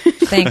Cheesies.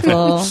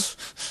 thankful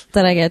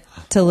that I get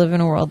to live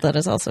in a world that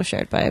is also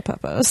shared by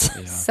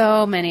puppos.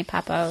 So many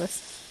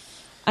puppos.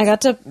 I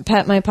got to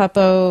pet my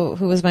puppo,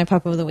 who was my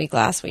puppo of the week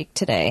last week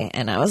today,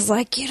 and I was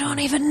like, you don't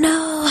even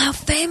know how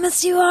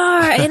famous you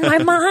are in my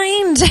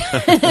mind.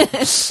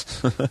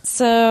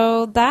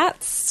 So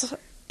that's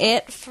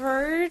it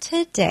for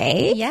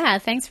today. Yeah.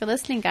 Thanks for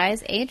listening,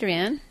 guys.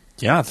 Adrian,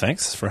 Yeah,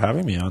 thanks for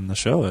having me on the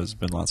show. It's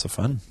been lots of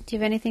fun. do you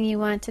have anything you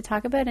want to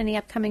talk about? Any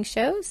upcoming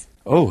shows?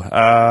 Oh,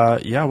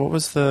 yeah, what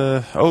was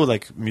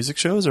like music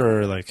shows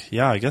or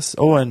I guess,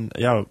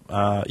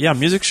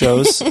 music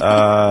shows,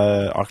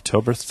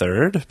 October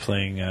 3rd,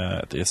 playing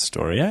at the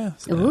Astoria.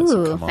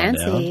 Ooh, come on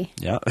fancy.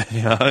 down.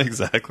 Yeah,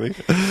 exactly.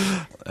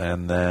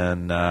 And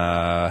then,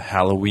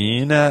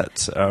 Halloween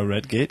at,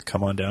 Redgate,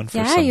 come on down for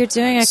Yeah, some you're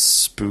doing a-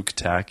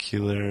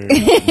 spooktacular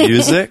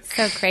music.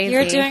 So crazy.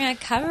 You're doing a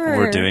cover.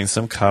 We're doing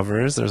some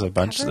covers. There's a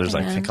bunch. Cover There's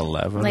I band. think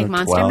 11 Like or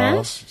Monster 12.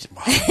 Mash?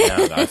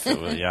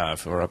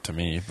 If it were up to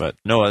me. But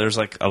no, there's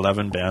like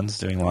 11 bands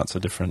doing lots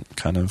of different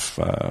kind of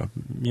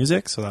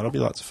music, so that'll be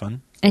lots of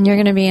fun. And you're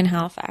going to be in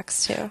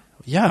Halifax, too.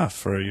 yeah,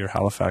 for your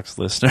Halifax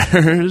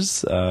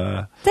listeners,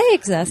 They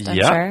exist, I'm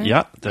sure.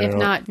 yeah, If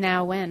not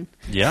now, when?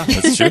 yeah,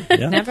 that's true.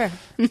 Yeah, Never.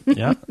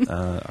 yeah,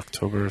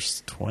 October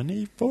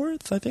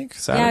 24th, I think.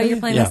 Saturday. Yeah, you're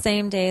playing the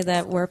same day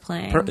that we're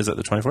playing. Is it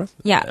the 24th?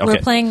 Yeah, Okay. we're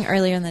playing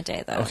earlier in the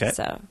day, though. Okay,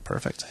 So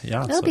perfect.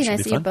 Yeah, It'll so be it should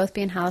nice to fun. both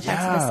be in Halifax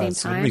at the Yeah, same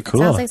it's gonna time. be It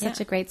cool. sounds like Yeah. such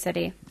a great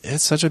city.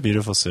 It's such a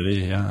beautiful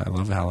city. Yeah, I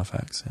love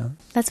Halifax. Yeah,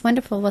 That's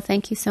wonderful. Well,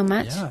 thank you so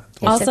much. yeah.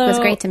 Also- it was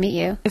great to meet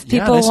you. if Yeah,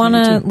 people nice to want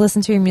meet to you.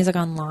 listen to your music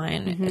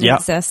online, it Yeah.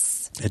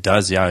 exists. It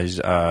does. Yeah,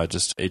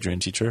 just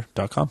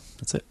adrianteacher.com.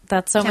 That's it.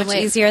 That's so Can't much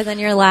wait. easier than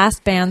your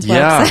last band's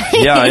Yeah,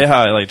 website. yeah.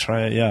 I like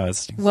try it. Yeah,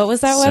 it's What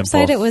was that simple.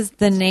 website? It was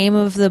the name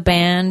of the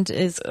band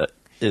is it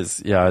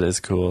is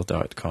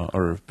cool.com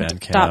or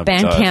bandcamp.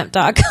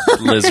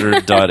 .bandcamp.com.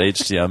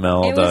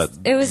 Lizard.html.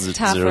 It was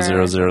tougher.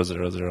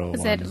 0000001.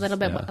 Was it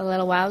a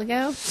little while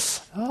ago?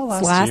 Oh,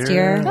 last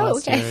year. Oh,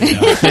 okay.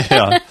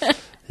 Yeah.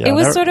 Yeah, it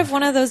was never- sort of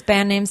one of those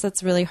band names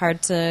that's really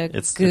hard to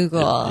It's-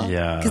 Google.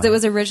 yeah. Because it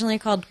was originally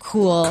called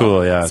Cool.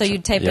 Cool, yeah. So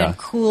you'd type Yeah. in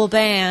Cool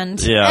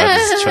Band. Yeah,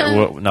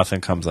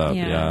 nothing comes up.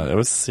 Yeah. Yeah. It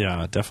was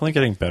definitely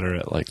getting better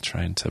at like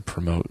trying to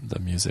promote the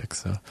music.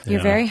 So You're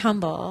yeah. very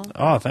humble,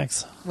 Oh,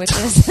 thanks. which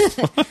is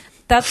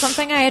that's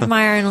something I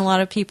admire in a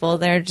lot of people.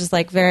 They're just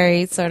like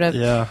very sort of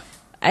Yeah.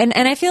 and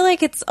I feel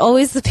like it's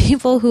always the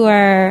people who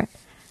are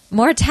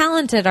more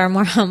talented are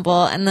more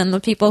humble, and then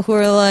the people who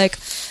are like,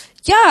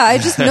 yeah, I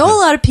just know a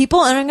lot of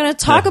people and I'm going to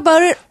talk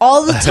about it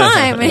all the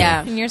time.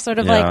 Yeah. And you're sort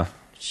of Yeah. like,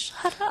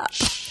 shut up.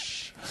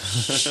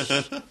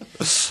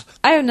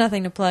 I have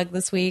nothing to plug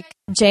this week.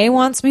 Jay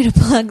wants me to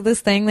plug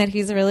this thing that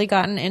he's really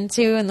gotten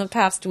into in the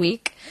past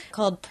week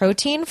called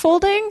protein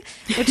folding,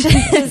 which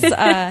is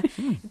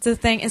it's a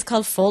thing. It's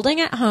called folding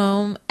at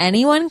home.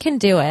 Anyone can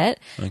do it.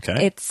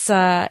 Okay. It's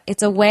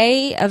a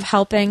way of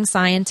helping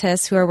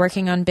scientists who are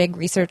working on big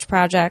research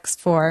projects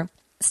for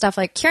stuff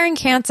like curing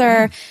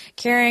cancer,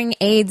 curing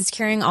AIDS,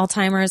 curing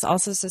Alzheimer's, all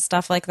sorts of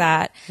stuff like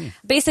that.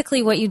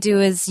 Basically, what you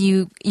do is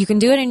you can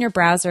do it in your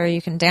browser.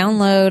 You can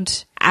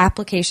download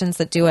applications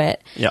that do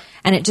it. Yeah.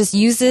 And it just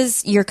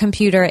uses your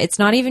computer. It's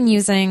not even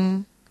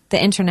using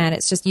the internet.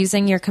 It's just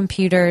using your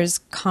computer's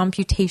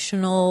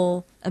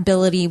computational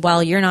ability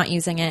while you're not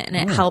using it. And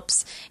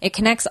it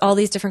connects all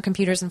these different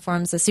computers and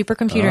forms a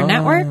supercomputer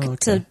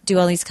network to do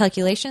all these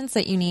calculations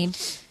that you need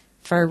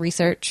for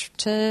research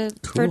for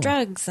Cool.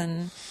 drugs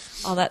and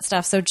all that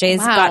stuff. So Jay's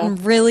Wow. gotten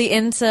really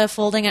into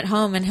folding at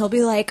home, and he'll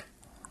be like,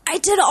 I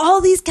did all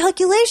these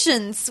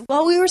calculations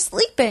while we were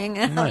sleeping.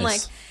 And I'm like,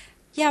 Nice.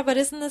 yeah, but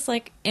isn't this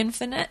like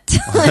infinite?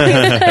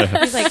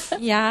 He's like,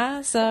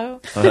 yeah, so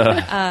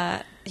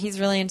he's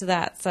really into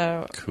that.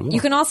 So Cool. you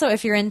can also,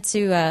 if you're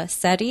into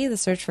SETI, the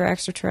search for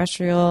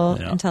extraterrestrial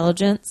Yeah.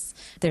 intelligence,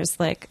 there's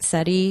like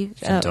SETI You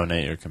can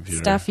donate your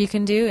computer stuff you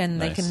can do, and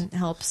Nice. they can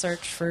help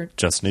search for.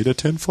 Just need a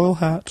tinfoil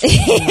hat.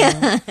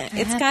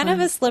 It's kind of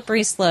a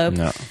slippery slope.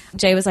 No.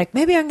 Jay was like,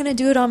 maybe I'm going to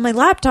do it on my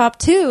laptop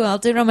too. I'll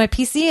do it on my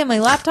PC and my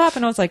laptop.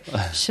 And I was like,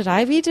 should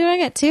I be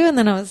doing it too? And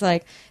then I was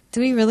like,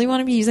 do we really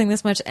want to be using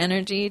this much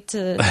energy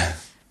to...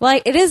 Well,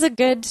 it is a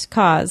good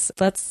cause.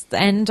 Let's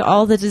end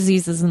all the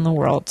diseases in the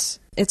world.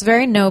 It's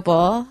very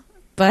noble,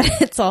 but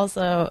it's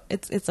also,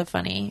 it's a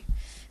funny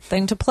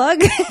thing to plug.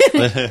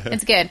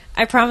 It's good.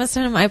 I promised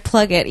him I'd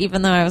plug it,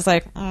 even though I was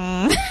like,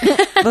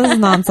 this is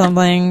not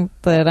something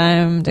that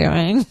I'm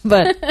doing,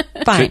 but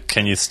fine.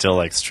 Can you still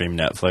like stream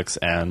Netflix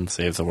and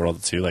Save the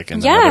World too, like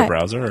in Yeah. another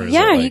browser? Or is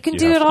Yeah, it, like, you can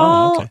do have it to-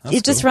 all. okay. That's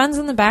It just cool. runs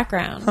in the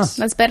background.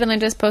 That's better than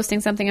just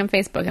posting something on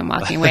Facebook and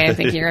walking away and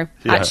thinking you're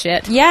Yeah. hot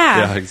shit. Yeah.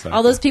 Yeah, exactly.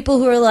 All those people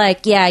who are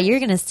like, yeah, you're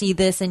going to see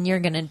this and you're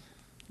going to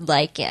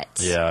like it.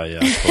 Yeah,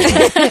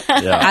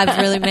 totally. Yeah. I've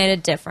really made a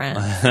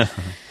difference.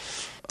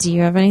 Do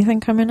you have anything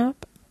coming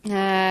up?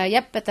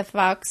 Yep, at the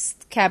Fox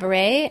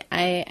Cabaret,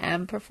 I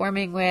am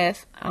performing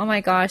with, oh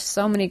my gosh,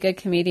 so many good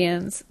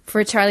comedians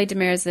for Charlie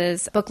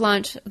Demirs' book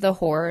launch, The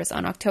Horrors,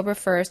 on October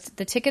 1st.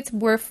 The tickets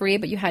were free,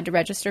 but you had to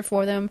register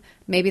for them.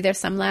 Maybe there's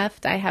some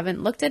left. I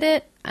haven't looked at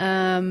it.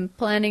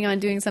 Planning on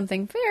doing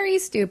something very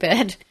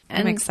stupid.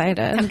 And I'm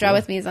excited. Come Draw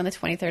With Me is on the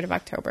 23rd of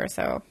October,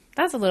 so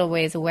that's a little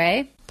ways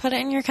away. Put it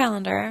in your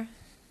calendar.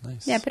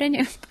 Nice. Yeah, put it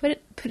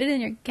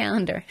in your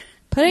calendar.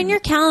 Put in your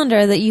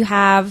calendar that you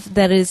have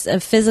that is a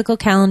physical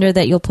calendar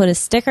that you'll put a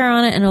sticker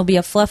on it, and it'll be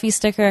a fluffy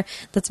sticker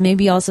that's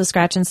maybe also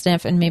scratch and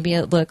sniff, and maybe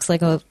it looks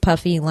like a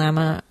puffy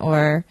llama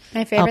or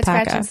My favorite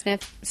alpaca. scratch and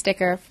sniff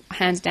sticker,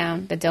 hands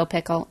down, the dill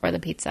pickle or the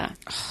pizza.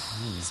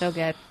 So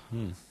good.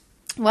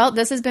 Well,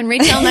 this has been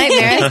Retail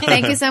Nightmares.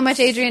 Thank you so much,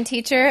 Adrian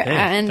Teacher.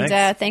 And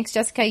thanks. thanks,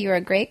 Jessica. You're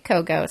a great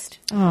co-ghost.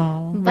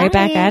 Oh, Bye. right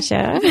back at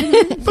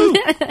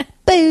you.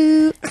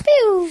 Boo.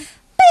 Boo.